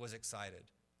was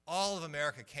excited. All of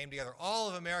America came together. All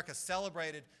of America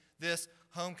celebrated this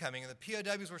homecoming, and the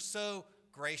POWs were so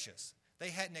gracious.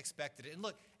 They hadn't expected it. And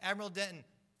look, Admiral Denton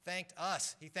thanked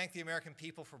us. He thanked the American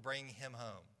people for bringing him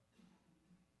home.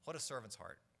 What a servant's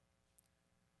heart.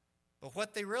 But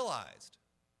what they realized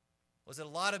was that a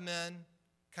lot of men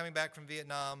coming back from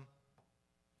Vietnam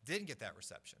didn't get that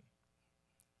reception.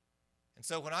 And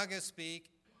so when I go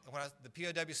speak, and when the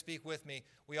POWs speak with me,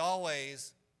 we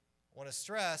always want to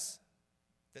stress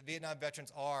that Vietnam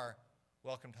veterans are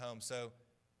welcomed home. So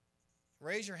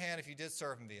raise your hand if you did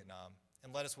serve in Vietnam,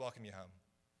 and let us welcome you home.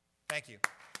 Thank you.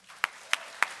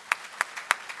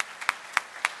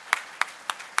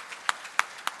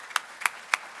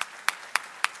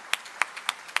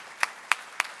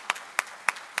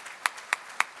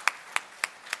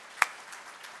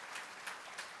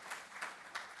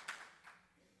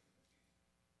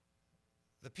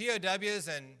 The POWs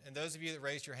and those of you that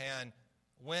raised your hand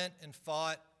went and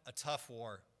fought a tough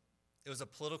war. It was a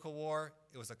political war.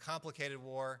 It was a complicated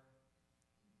war.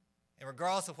 And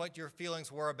regardless of what your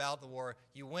feelings were about the war,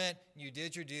 you went and you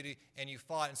did your duty and you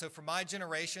fought. And so for my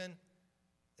generation,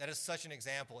 that is such an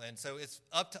example. And so it's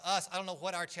up to us. I don't know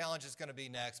what our challenge is going to be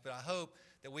next, but I hope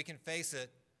that we can face it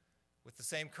with the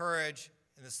same courage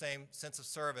and the same sense of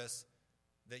service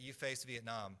that you faced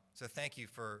Vietnam. So thank you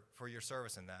for your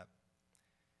service in that.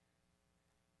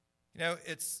 You know,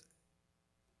 it's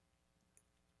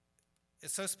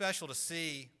so special to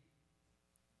see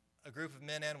a group of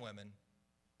men and women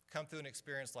come through an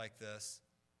experience like this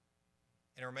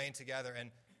and remain together. And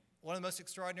one of the most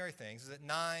extraordinary things is that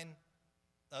 9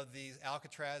 of these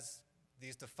Alcatraz,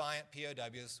 these defiant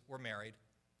POWs, were married.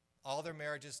 All their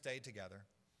marriages stayed together,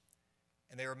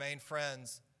 and they remain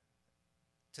friends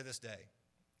to this day.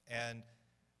 And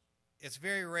it's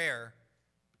very rare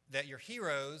that your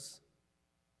heroes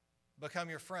become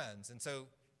your friends. And so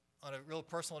on a real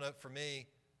personal note for me,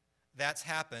 that's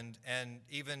happened. And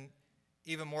even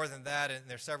more than that, and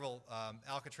there's several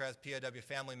Alcatraz POW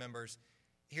family members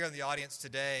here in the audience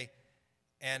today,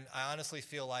 and I honestly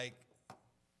feel like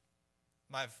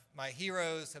my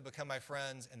heroes have become my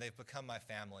friends, and they've become my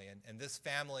family. And this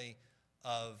family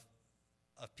of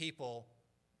people,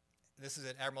 this is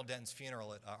at Admiral Denton's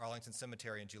funeral at Arlington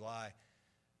Cemetery in July,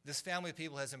 this family of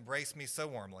people has embraced me so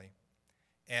warmly.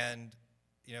 And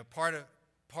you know, part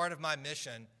of my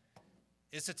mission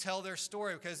is to tell their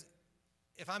story, because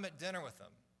if I'm at dinner with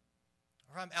them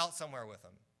or I'm out somewhere with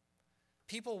them,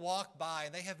 people walk by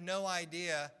and they have no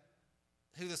idea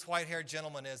who this white-haired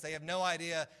gentleman is. They have no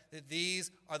idea that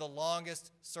these are the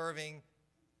longest-serving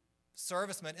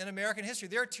servicemen in American history.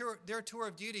 Their tour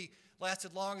of duty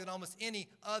lasted longer than almost any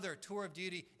other tour of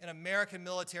duty in American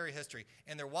military history.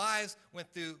 And their wives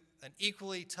went through an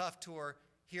equally tough tour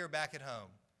here back at home.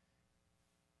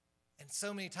 And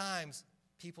so many times,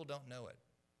 people don't know it.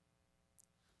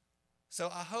 So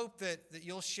I hope that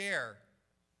you'll share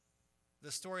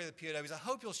the story of the POWs. I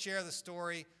hope you'll share the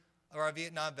story of our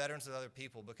Vietnam veterans with other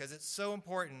people, because it's so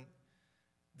important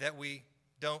that we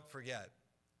don't forget.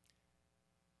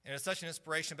 And it's such an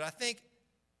inspiration. But I think,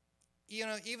 you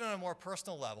know, even on a more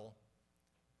personal level,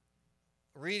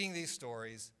 reading these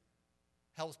stories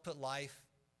helps put life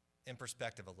in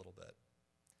perspective a little bit.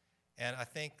 And I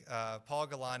think Paul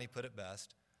Galani put it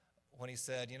best when he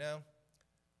said, you know,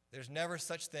 there's never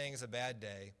such thing as a bad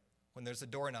day when there's a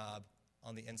doorknob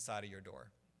on the inside of your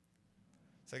door.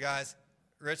 So guys,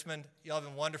 Richmond, y'all have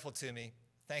been wonderful to me.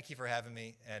 Thank you for having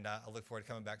me, and I look forward to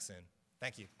coming back soon.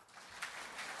 Thank you.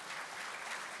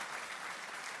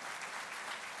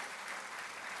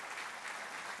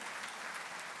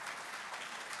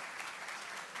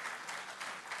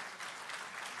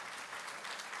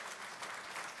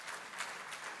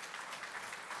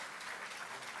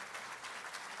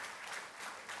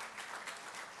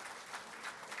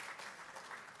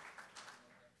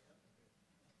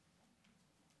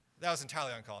 That was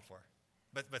entirely uncalled for,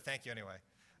 but thank you anyway.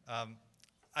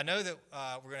 I know that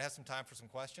we're going to have some time for some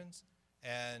questions,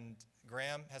 And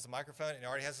Graham has a microphone, and he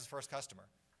already has his first customer.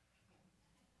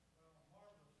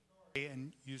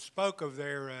 And you spoke of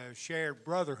their shared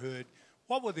brotherhood.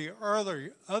 What were the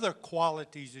other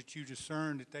qualities that you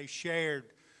discerned that they shared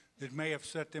that may have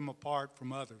set them apart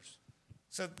from others?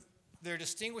 So their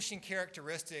distinguishing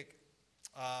characteristic,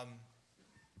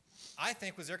 I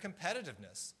think, was their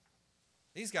competitiveness.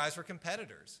 These guys were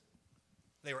competitors.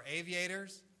 They were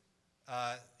aviators,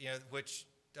 which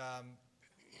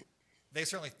they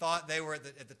certainly thought they were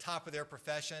at the top of their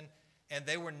profession, and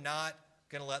they were not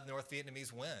going to let the North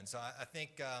Vietnamese win. So I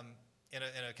think in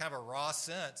a kind of a raw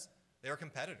sense, they were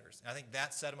competitors. And I think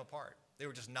that set them apart. They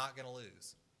were just not going to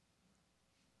lose.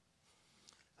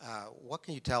 What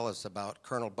can you tell us about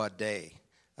Colonel Bud Day?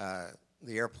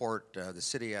 The airport, the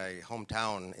city,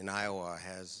 hometown in Iowa,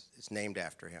 it's named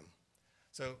after him.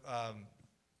 So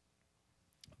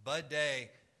Bud Day,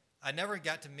 I never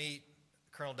got to meet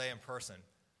Colonel Day in person.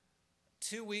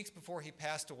 2 weeks before he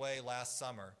passed away last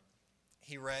summer,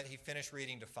 he finished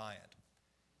reading Defiant.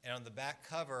 And on the back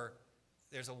cover,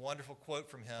 there's a wonderful quote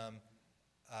from him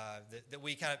that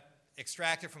we kind of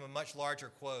extracted from a much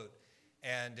larger quote.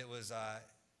 And it was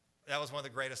that was one of the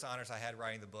greatest honors I had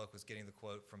writing the book, was getting the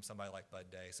quote from somebody like Bud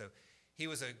Day. So he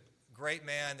was a great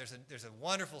man. There's a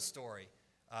wonderful story.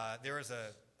 There was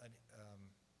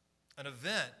an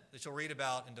event that you'll read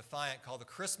about in Defiant called the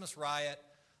Christmas Riot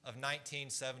of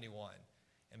 1971.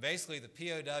 And basically the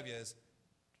POWs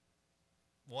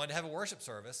wanted to have a worship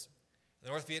service. The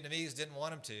North Vietnamese didn't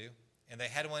want them to, and they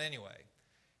had one anyway.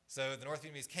 So the North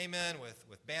Vietnamese came in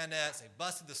with bayonets. They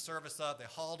busted the service up. They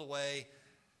hauled away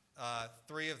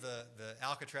 3 of the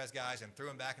Alcatraz guys and threw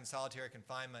them back in solitary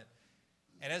confinement.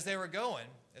 And as they were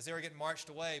getting marched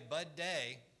away, Bud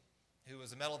Day, who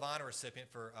was a Medal of Honor recipient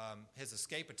for his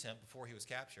escape attempt before he was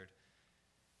captured,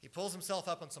 he pulls himself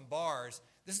up on some bars.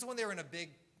 This is when they were in a big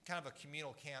kind of a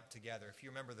communal camp together. If you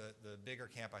remember the bigger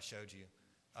camp I showed you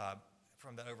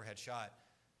from the overhead shot.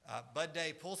 Bud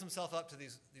Day pulls himself up to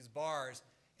these bars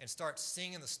and starts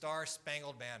singing the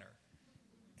Star-Spangled Banner.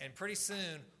 And pretty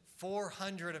soon,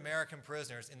 400 American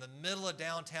prisoners in the middle of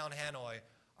downtown Hanoi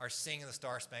are singing the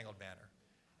Star-Spangled Banner.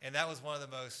 And that was one of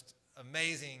the most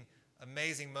amazing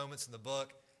moments in the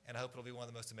book, and I hope it'll be one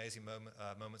of the most amazing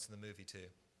moments in the movie, too.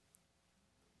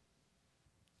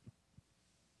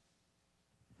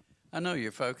 I know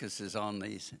your focus is on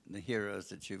the heroes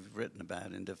that you've written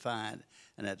about in Defiant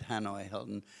and at Hanoi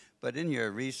Hilton, but in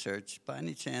your research, by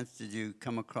any chance, did you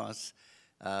come across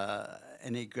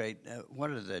any great,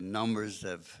 what are the numbers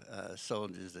of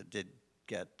soldiers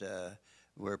that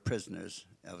were prisoners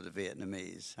of the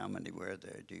Vietnamese? How many were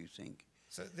there, do you think?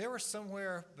 So there were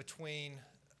somewhere between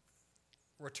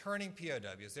returning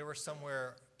POWs, there were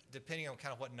somewhere, depending on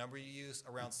kind of what number you use,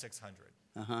 around 600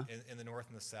 in the North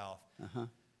and the South.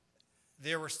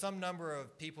 There were some number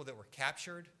of people that were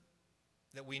captured,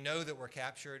 that we know that were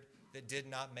captured, that did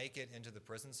not make it into the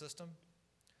prison system.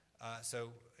 So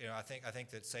I think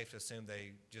that it's safe to assume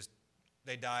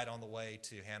they died on the way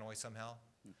to Hanoi somehow.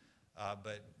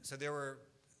 But so there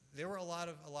were a lot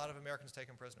of Americans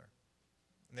taken prisoner,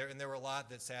 and there were a lot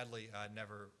that sadly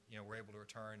never were able to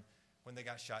return. When they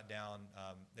got shot down,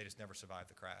 they just never survived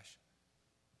the crash.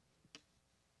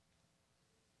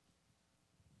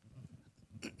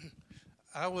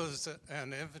 I was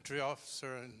an infantry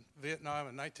officer in Vietnam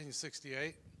in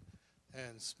 1968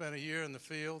 and spent a year in the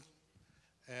field.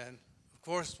 And, of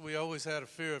course, we always had a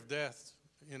fear of death.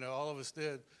 All of us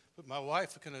did. But my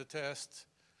wife can attest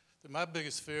that my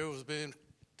biggest fear was being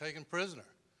taken prisoner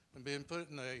and being put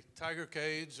in a tiger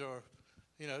cage or,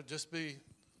 just be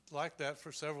like that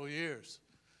for several years.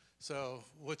 So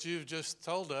what you've just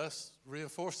told us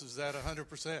reinforces that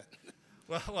 100%.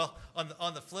 Well,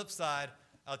 on the flip side,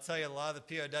 I'll tell you, a lot of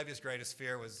the POW's greatest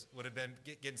fear would have been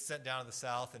getting sent down to the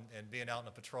South and being out on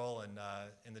a patrol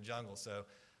in the jungle. So,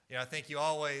 I think you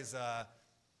always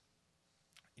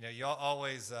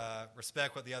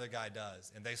respect what the other guy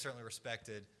does, and they certainly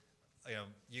respected,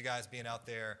 you guys being out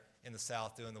there in the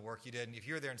South doing the work you did. And if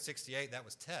you were there in '68, that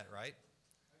was Tet, right?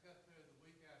 I got there the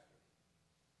week after.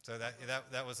 So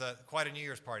that was quite a New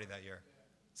Year's party that year.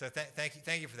 So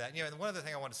thank you for that. And one other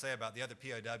thing I want to say about the other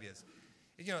POWs,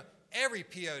 every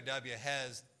POW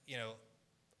has,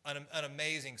 an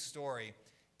amazing story.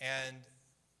 And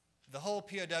the whole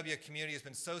POW community has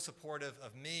been so supportive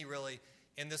of me, really,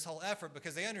 in this whole effort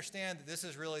because they understand that this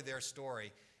is really their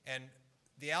story. And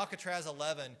the Alcatraz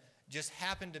 11 just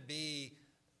happened to be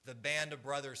the Band of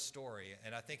Brothers story.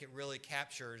 And I think it really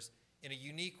captures, in a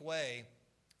unique way,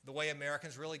 the way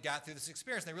Americans really got through this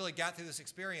experience. They really got through this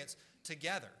experience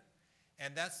together.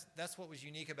 And that's what was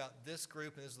unique about this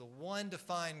group, and this is the one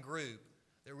defined group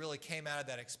that really came out of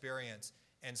that experience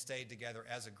and stayed together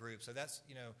as a group. So that's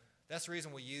the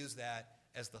reason we use that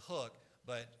as the hook.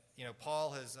 But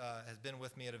Paul has been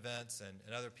with me at events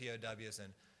and other POWs,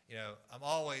 and I'm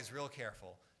always real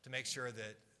careful to make sure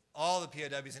that all the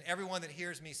POWs and everyone that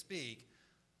hears me speak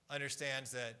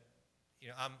understands that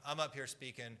I'm up here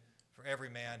speaking for every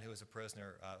man who was a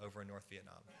prisoner over in North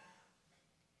Vietnam.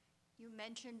 You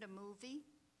mentioned a movie.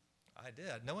 I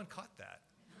did. No one caught that.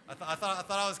 I thought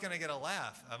I was going to get a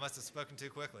laugh. I must have spoken too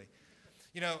quickly.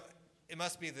 It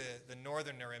must be the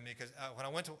northerner in me, because when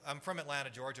I'm from Atlanta,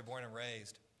 Georgia, born and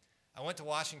raised. I went to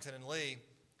Washington and Lee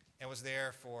and was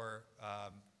there for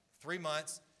 3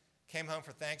 months, came home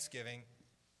for Thanksgiving,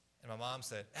 and my mom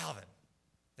said, "Alvin,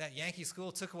 that Yankee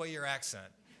school took away your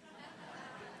accent."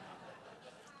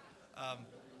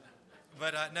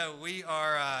 No, we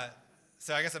are,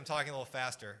 so I guess I'm talking a little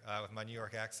faster with my New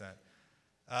York accent.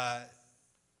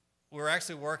 We're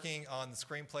actually working on the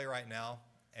screenplay right now,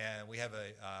 and we have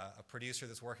a producer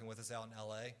that's working with us out in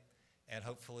L.A., and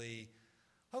hopefully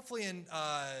in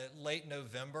late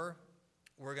November,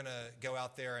 we're going to go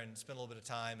out there and spend a little bit of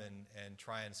time and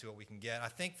try and see what we can get. I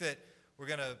think that we're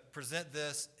going to present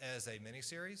this as a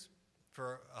miniseries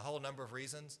for a whole number of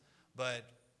reasons, but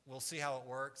we'll see how it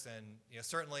works. And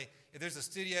certainly, if there's a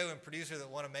studio and producer that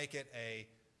want to make it a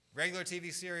regular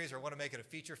TV series or want to make it a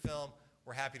feature film,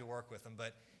 we're happy to work with them.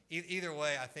 But either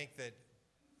way, I think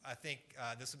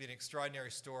this will be an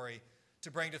extraordinary story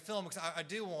to bring to film, because I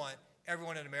do want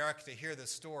everyone in America to hear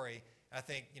this story. I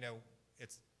think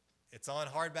it's on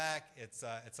hardback, it's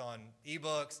on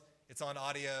ebooks, it's on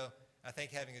audio. I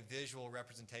think having a visual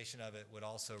representation of it would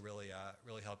also really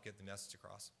help get the message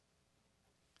across.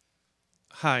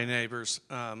 Hi, neighbors.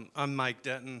 I'm Mike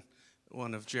Denton,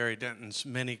 one of Jerry Denton's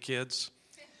many kids,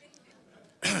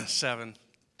 7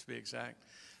 to be exact.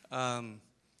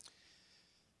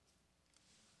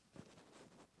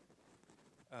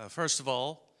 First of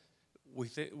all,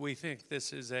 we think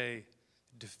this is a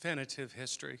definitive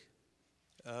history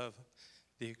of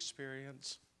the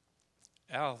experience.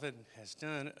 Alvin has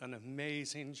done an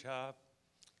amazing job.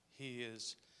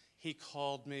 He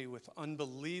called me with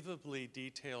unbelievably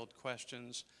detailed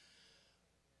questions.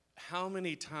 How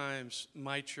many times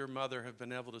might your mother have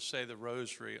been able to say the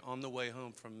rosary on the way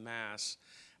home from Mass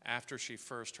after she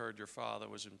first heard your father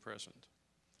was imprisoned?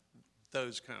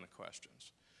 Those kind of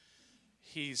questions.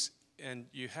 And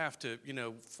you have to,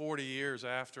 40 years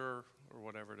after, or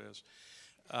whatever it is,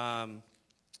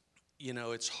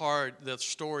 it's hard. The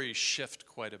stories shift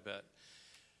quite a bit.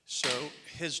 So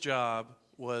his job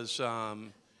was,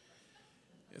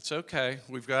 it's okay.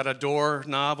 We've got a door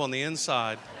knob on the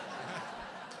inside.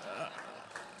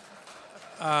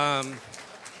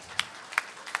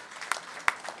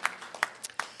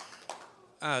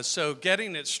 So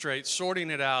getting it straight,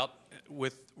 sorting it out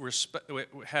with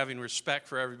having respect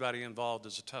for everybody involved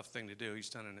is a tough thing to do. He's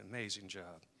done an amazing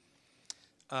job.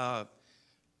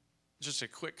 Just a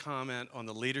quick comment on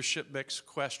the leadership mix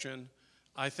question.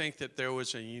 I think that there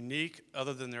was a unique,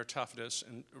 other than their toughness,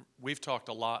 and we've talked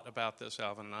a lot about this,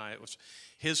 Alvin and I, it was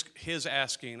his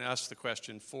asking us the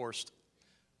question forced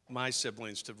my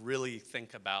siblings to really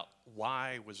think about,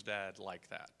 why was Dad like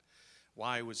that?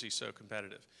 Why was he so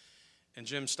competitive? And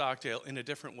Jim Stockdale, in a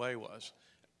different way, was.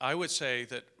 I would say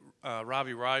that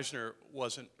Robbie Reisner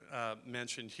wasn't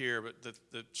mentioned here, but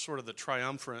the sort of the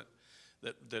triumvirate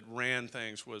that ran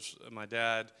things was my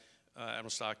dad, Admiral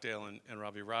Stockdale, and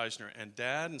Robbie Reisner. And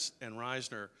Dad and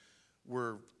Reisner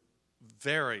were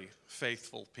very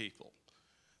faithful people.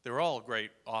 They were all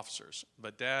great officers,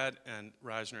 but Dad and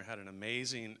Reisner had an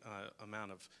amazing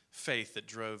amount of faith that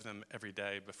drove them every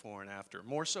day, before and after.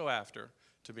 More so after,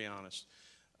 to be honest.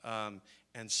 And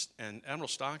Admiral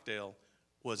Stockdale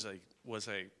was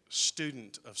a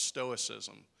student of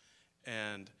stoicism,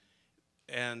 and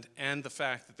the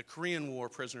fact that the Korean War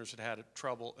prisoners had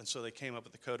trouble, and so they came up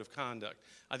with the Code of Conduct.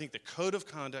 I think the Code of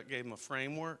Conduct gave them a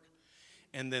framework,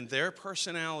 and then their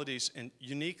personalities, and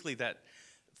uniquely that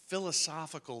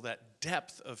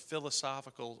depth of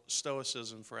philosophical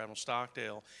stoicism for Admiral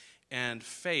Stockdale, and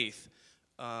faith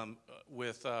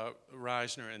with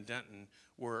Reisner and Denton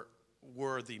were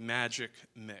the magic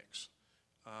mix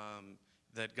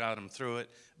that got them through it.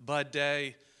 Bud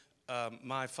Day,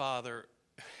 my father,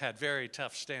 had very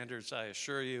tough standards, I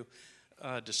assure you,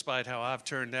 despite how I've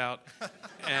turned out.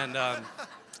 And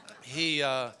he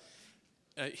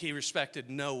respected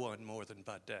no one more than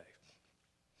Bud Day.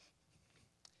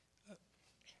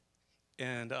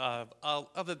 And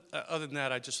other than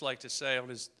that, I'd just like to say,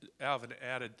 Alvin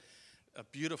added a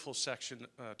beautiful section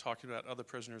talking about other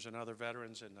prisoners and other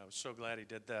veterans, and I was so glad he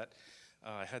did that.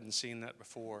 I hadn't seen that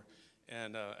before.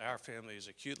 And our family is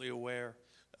acutely aware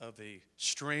of the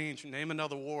strange, name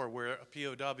another war where a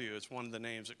POW is one of the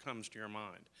names that comes to your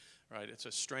mind, right? It's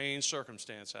a strange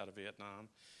circumstance out of Vietnam.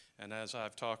 And as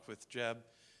I've talked with Jeb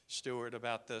Stewart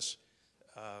about this,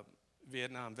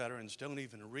 Vietnam veterans don't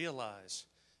even realize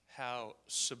how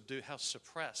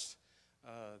suppressed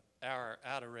our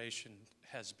adoration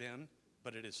has been,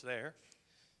 but it is there.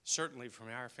 Certainly from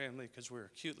our family, because we're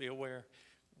acutely aware,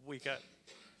 we got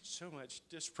so much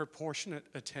disproportionate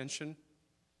attention,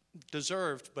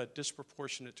 deserved, but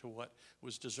disproportionate to what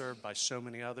was deserved by so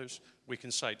many others. We can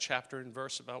cite chapter and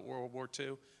verse about World War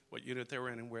II, what unit they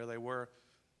were in and where they were.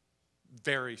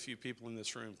 Very few people in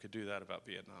this room could do that about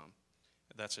Vietnam.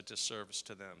 That's a disservice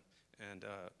to them, and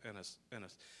a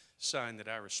sign that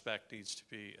our respect needs to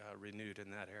be renewed in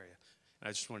that area. And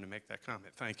I just wanted to make that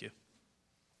comment. Thank you.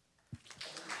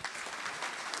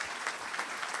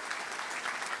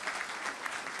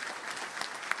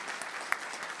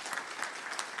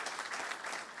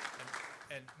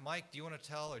 And Mike, do you want to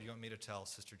tell, or do you want me to tell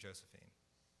Sister Josephine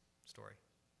story?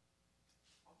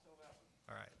 I'll tell that one.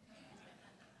 All right.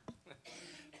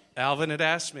 Alvin had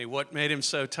asked me what made him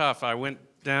so tough. I went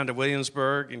down to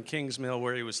Williamsburg and Kingsmill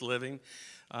where he was living.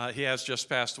 He has just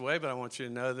passed away, but I want you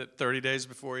to know that 30 days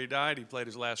before he died, he played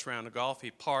his last round of golf.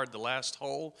 He parred the last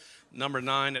hole, number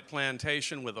 9 at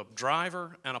Plantation, with a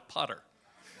driver and a putter.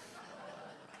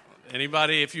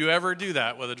 Anybody, if you ever do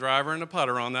that with a driver and a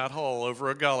putter on that hole over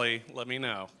a gully, let me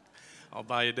know. I'll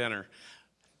buy you dinner.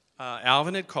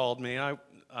 Alvin had called me. I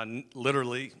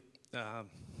literally...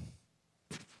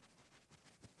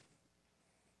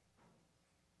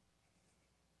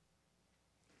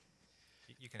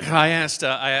 I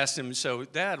asked him, so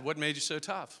Dad, what made you so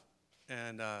tough?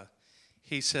 And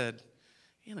he said,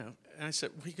 and I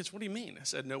said, he goes, what do you mean? I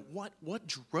said, no, what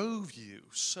drove you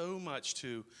so much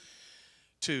to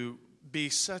be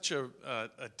such a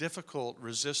difficult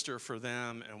resistor for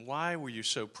them, and why were you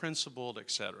so principled,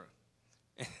 etc.?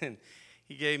 And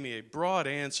he gave me a broad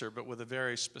answer, but with a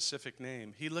very specific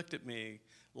name. He looked at me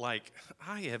like,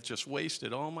 I have just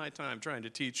wasted all my time trying to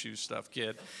teach you stuff,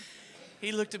 kid.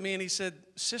 He looked at me and he said,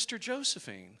 Sister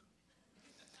Josephine.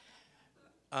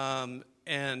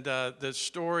 The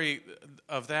story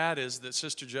of that is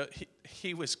that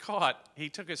he was caught. He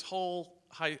took his whole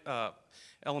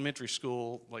elementary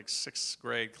school, like 6th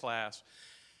grade class,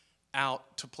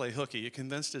 out to play hooky. He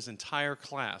convinced his entire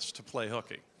class to play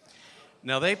hooky.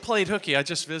 Now, they played hooky. I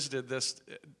just visited this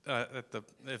at the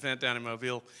event down in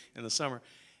Mobile in the summer.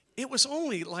 It was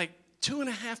only like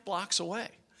 2.5 blocks away.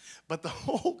 But the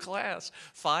whole class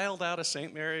filed out of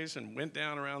St. Mary's and went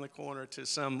down around the corner to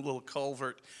some little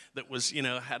culvert that was,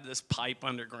 had this pipe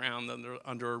underground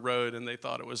under a road, and they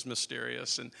thought it was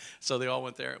mysterious. And so they all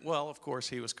went there. Well, of course,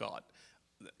 he was caught.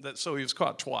 So he was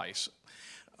caught twice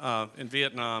in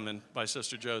Vietnam and by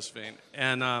Sister Josephine.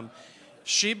 And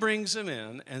she brings him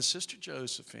in, and Sister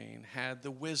Josephine had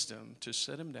the wisdom to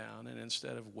sit him down, and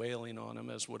instead of wailing on him,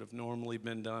 as would have normally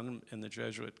been done in the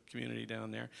Jesuit community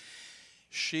down there,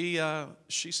 she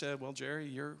said, well, Jerry,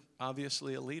 you're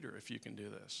obviously a leader if you can do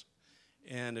this.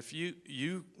 And if you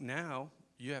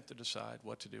have to decide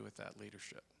what to do with that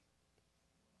leadership.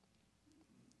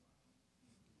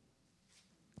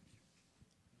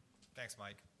 Thanks,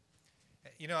 Mike.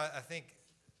 I think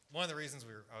one of the reasons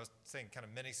I was saying kind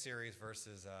of mini-series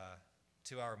versus a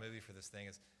 2-hour movie for this thing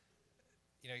is,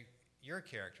 your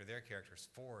character, their character is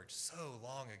forged so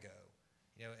long ago.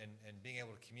 And being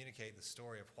able to communicate the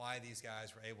story of why these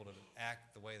guys were able to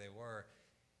act the way they were,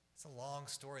 it's a long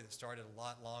story that started a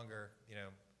lot longer,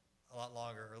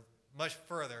 or much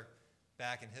further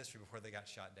back in history before they got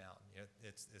shot down.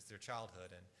 It's their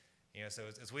childhood, and so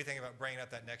as we think about bringing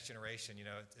up that next generation,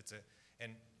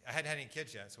 and I hadn't had any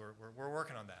kids yet, so we're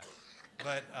working on that,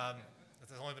 but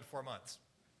it's only been 4 months,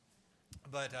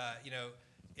 but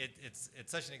it's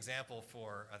such an example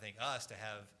for, I think, us to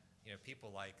have.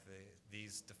 People like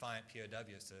these defiant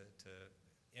POWs to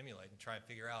emulate and try and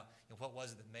figure out what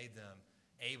was it that made them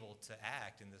able to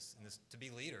act in this to be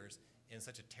leaders in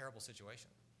such a terrible situation.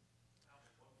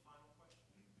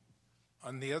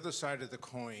 On the other side of the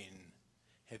coin,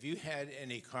 have you had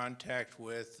any contact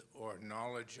with or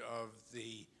knowledge of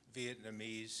the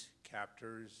Vietnamese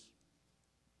captors?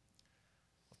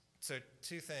 So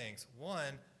 2 things.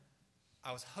 One,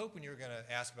 I was hoping you were going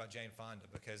to ask about Jane Fonda,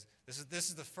 because this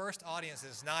is the first audience that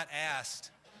has not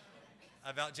asked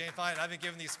about Jane Fonda. I've been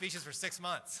giving these speeches for 6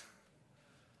 months.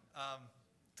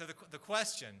 So the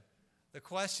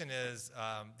question is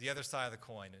the other side of the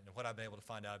coin, and what I've been able to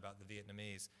find out about the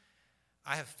Vietnamese.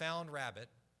 I have found Rabbit,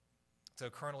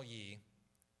 so Colonel Yi.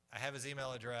 I have his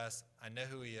email address. I know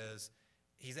who he is.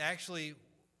 He's actually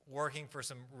working for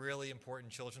some really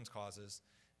important children's causes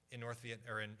in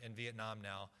in Vietnam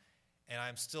now, and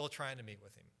I'm still trying to meet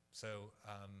with him. So,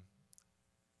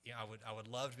 I would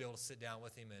love to be able to sit down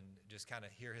with him and just kind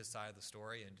of hear his side of the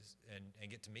story and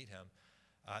get to meet him.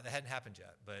 That hadn't happened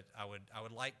yet, but I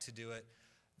would like to do it.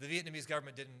 The Vietnamese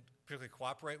government didn't particularly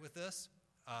cooperate with this.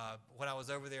 When I was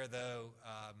over there, though,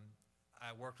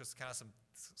 I worked with kind of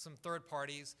some third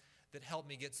parties that helped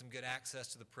me get some good access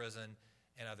to the prison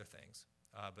and other things.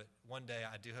 But one day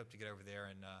I do hope to get over there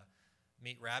and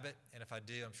meet Rabbit, and if I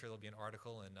do, I'm sure there'll be an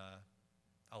article, and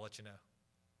I'll let you know.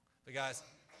 But guys,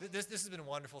 this has been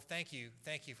wonderful. Thank you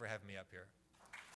for having me up here.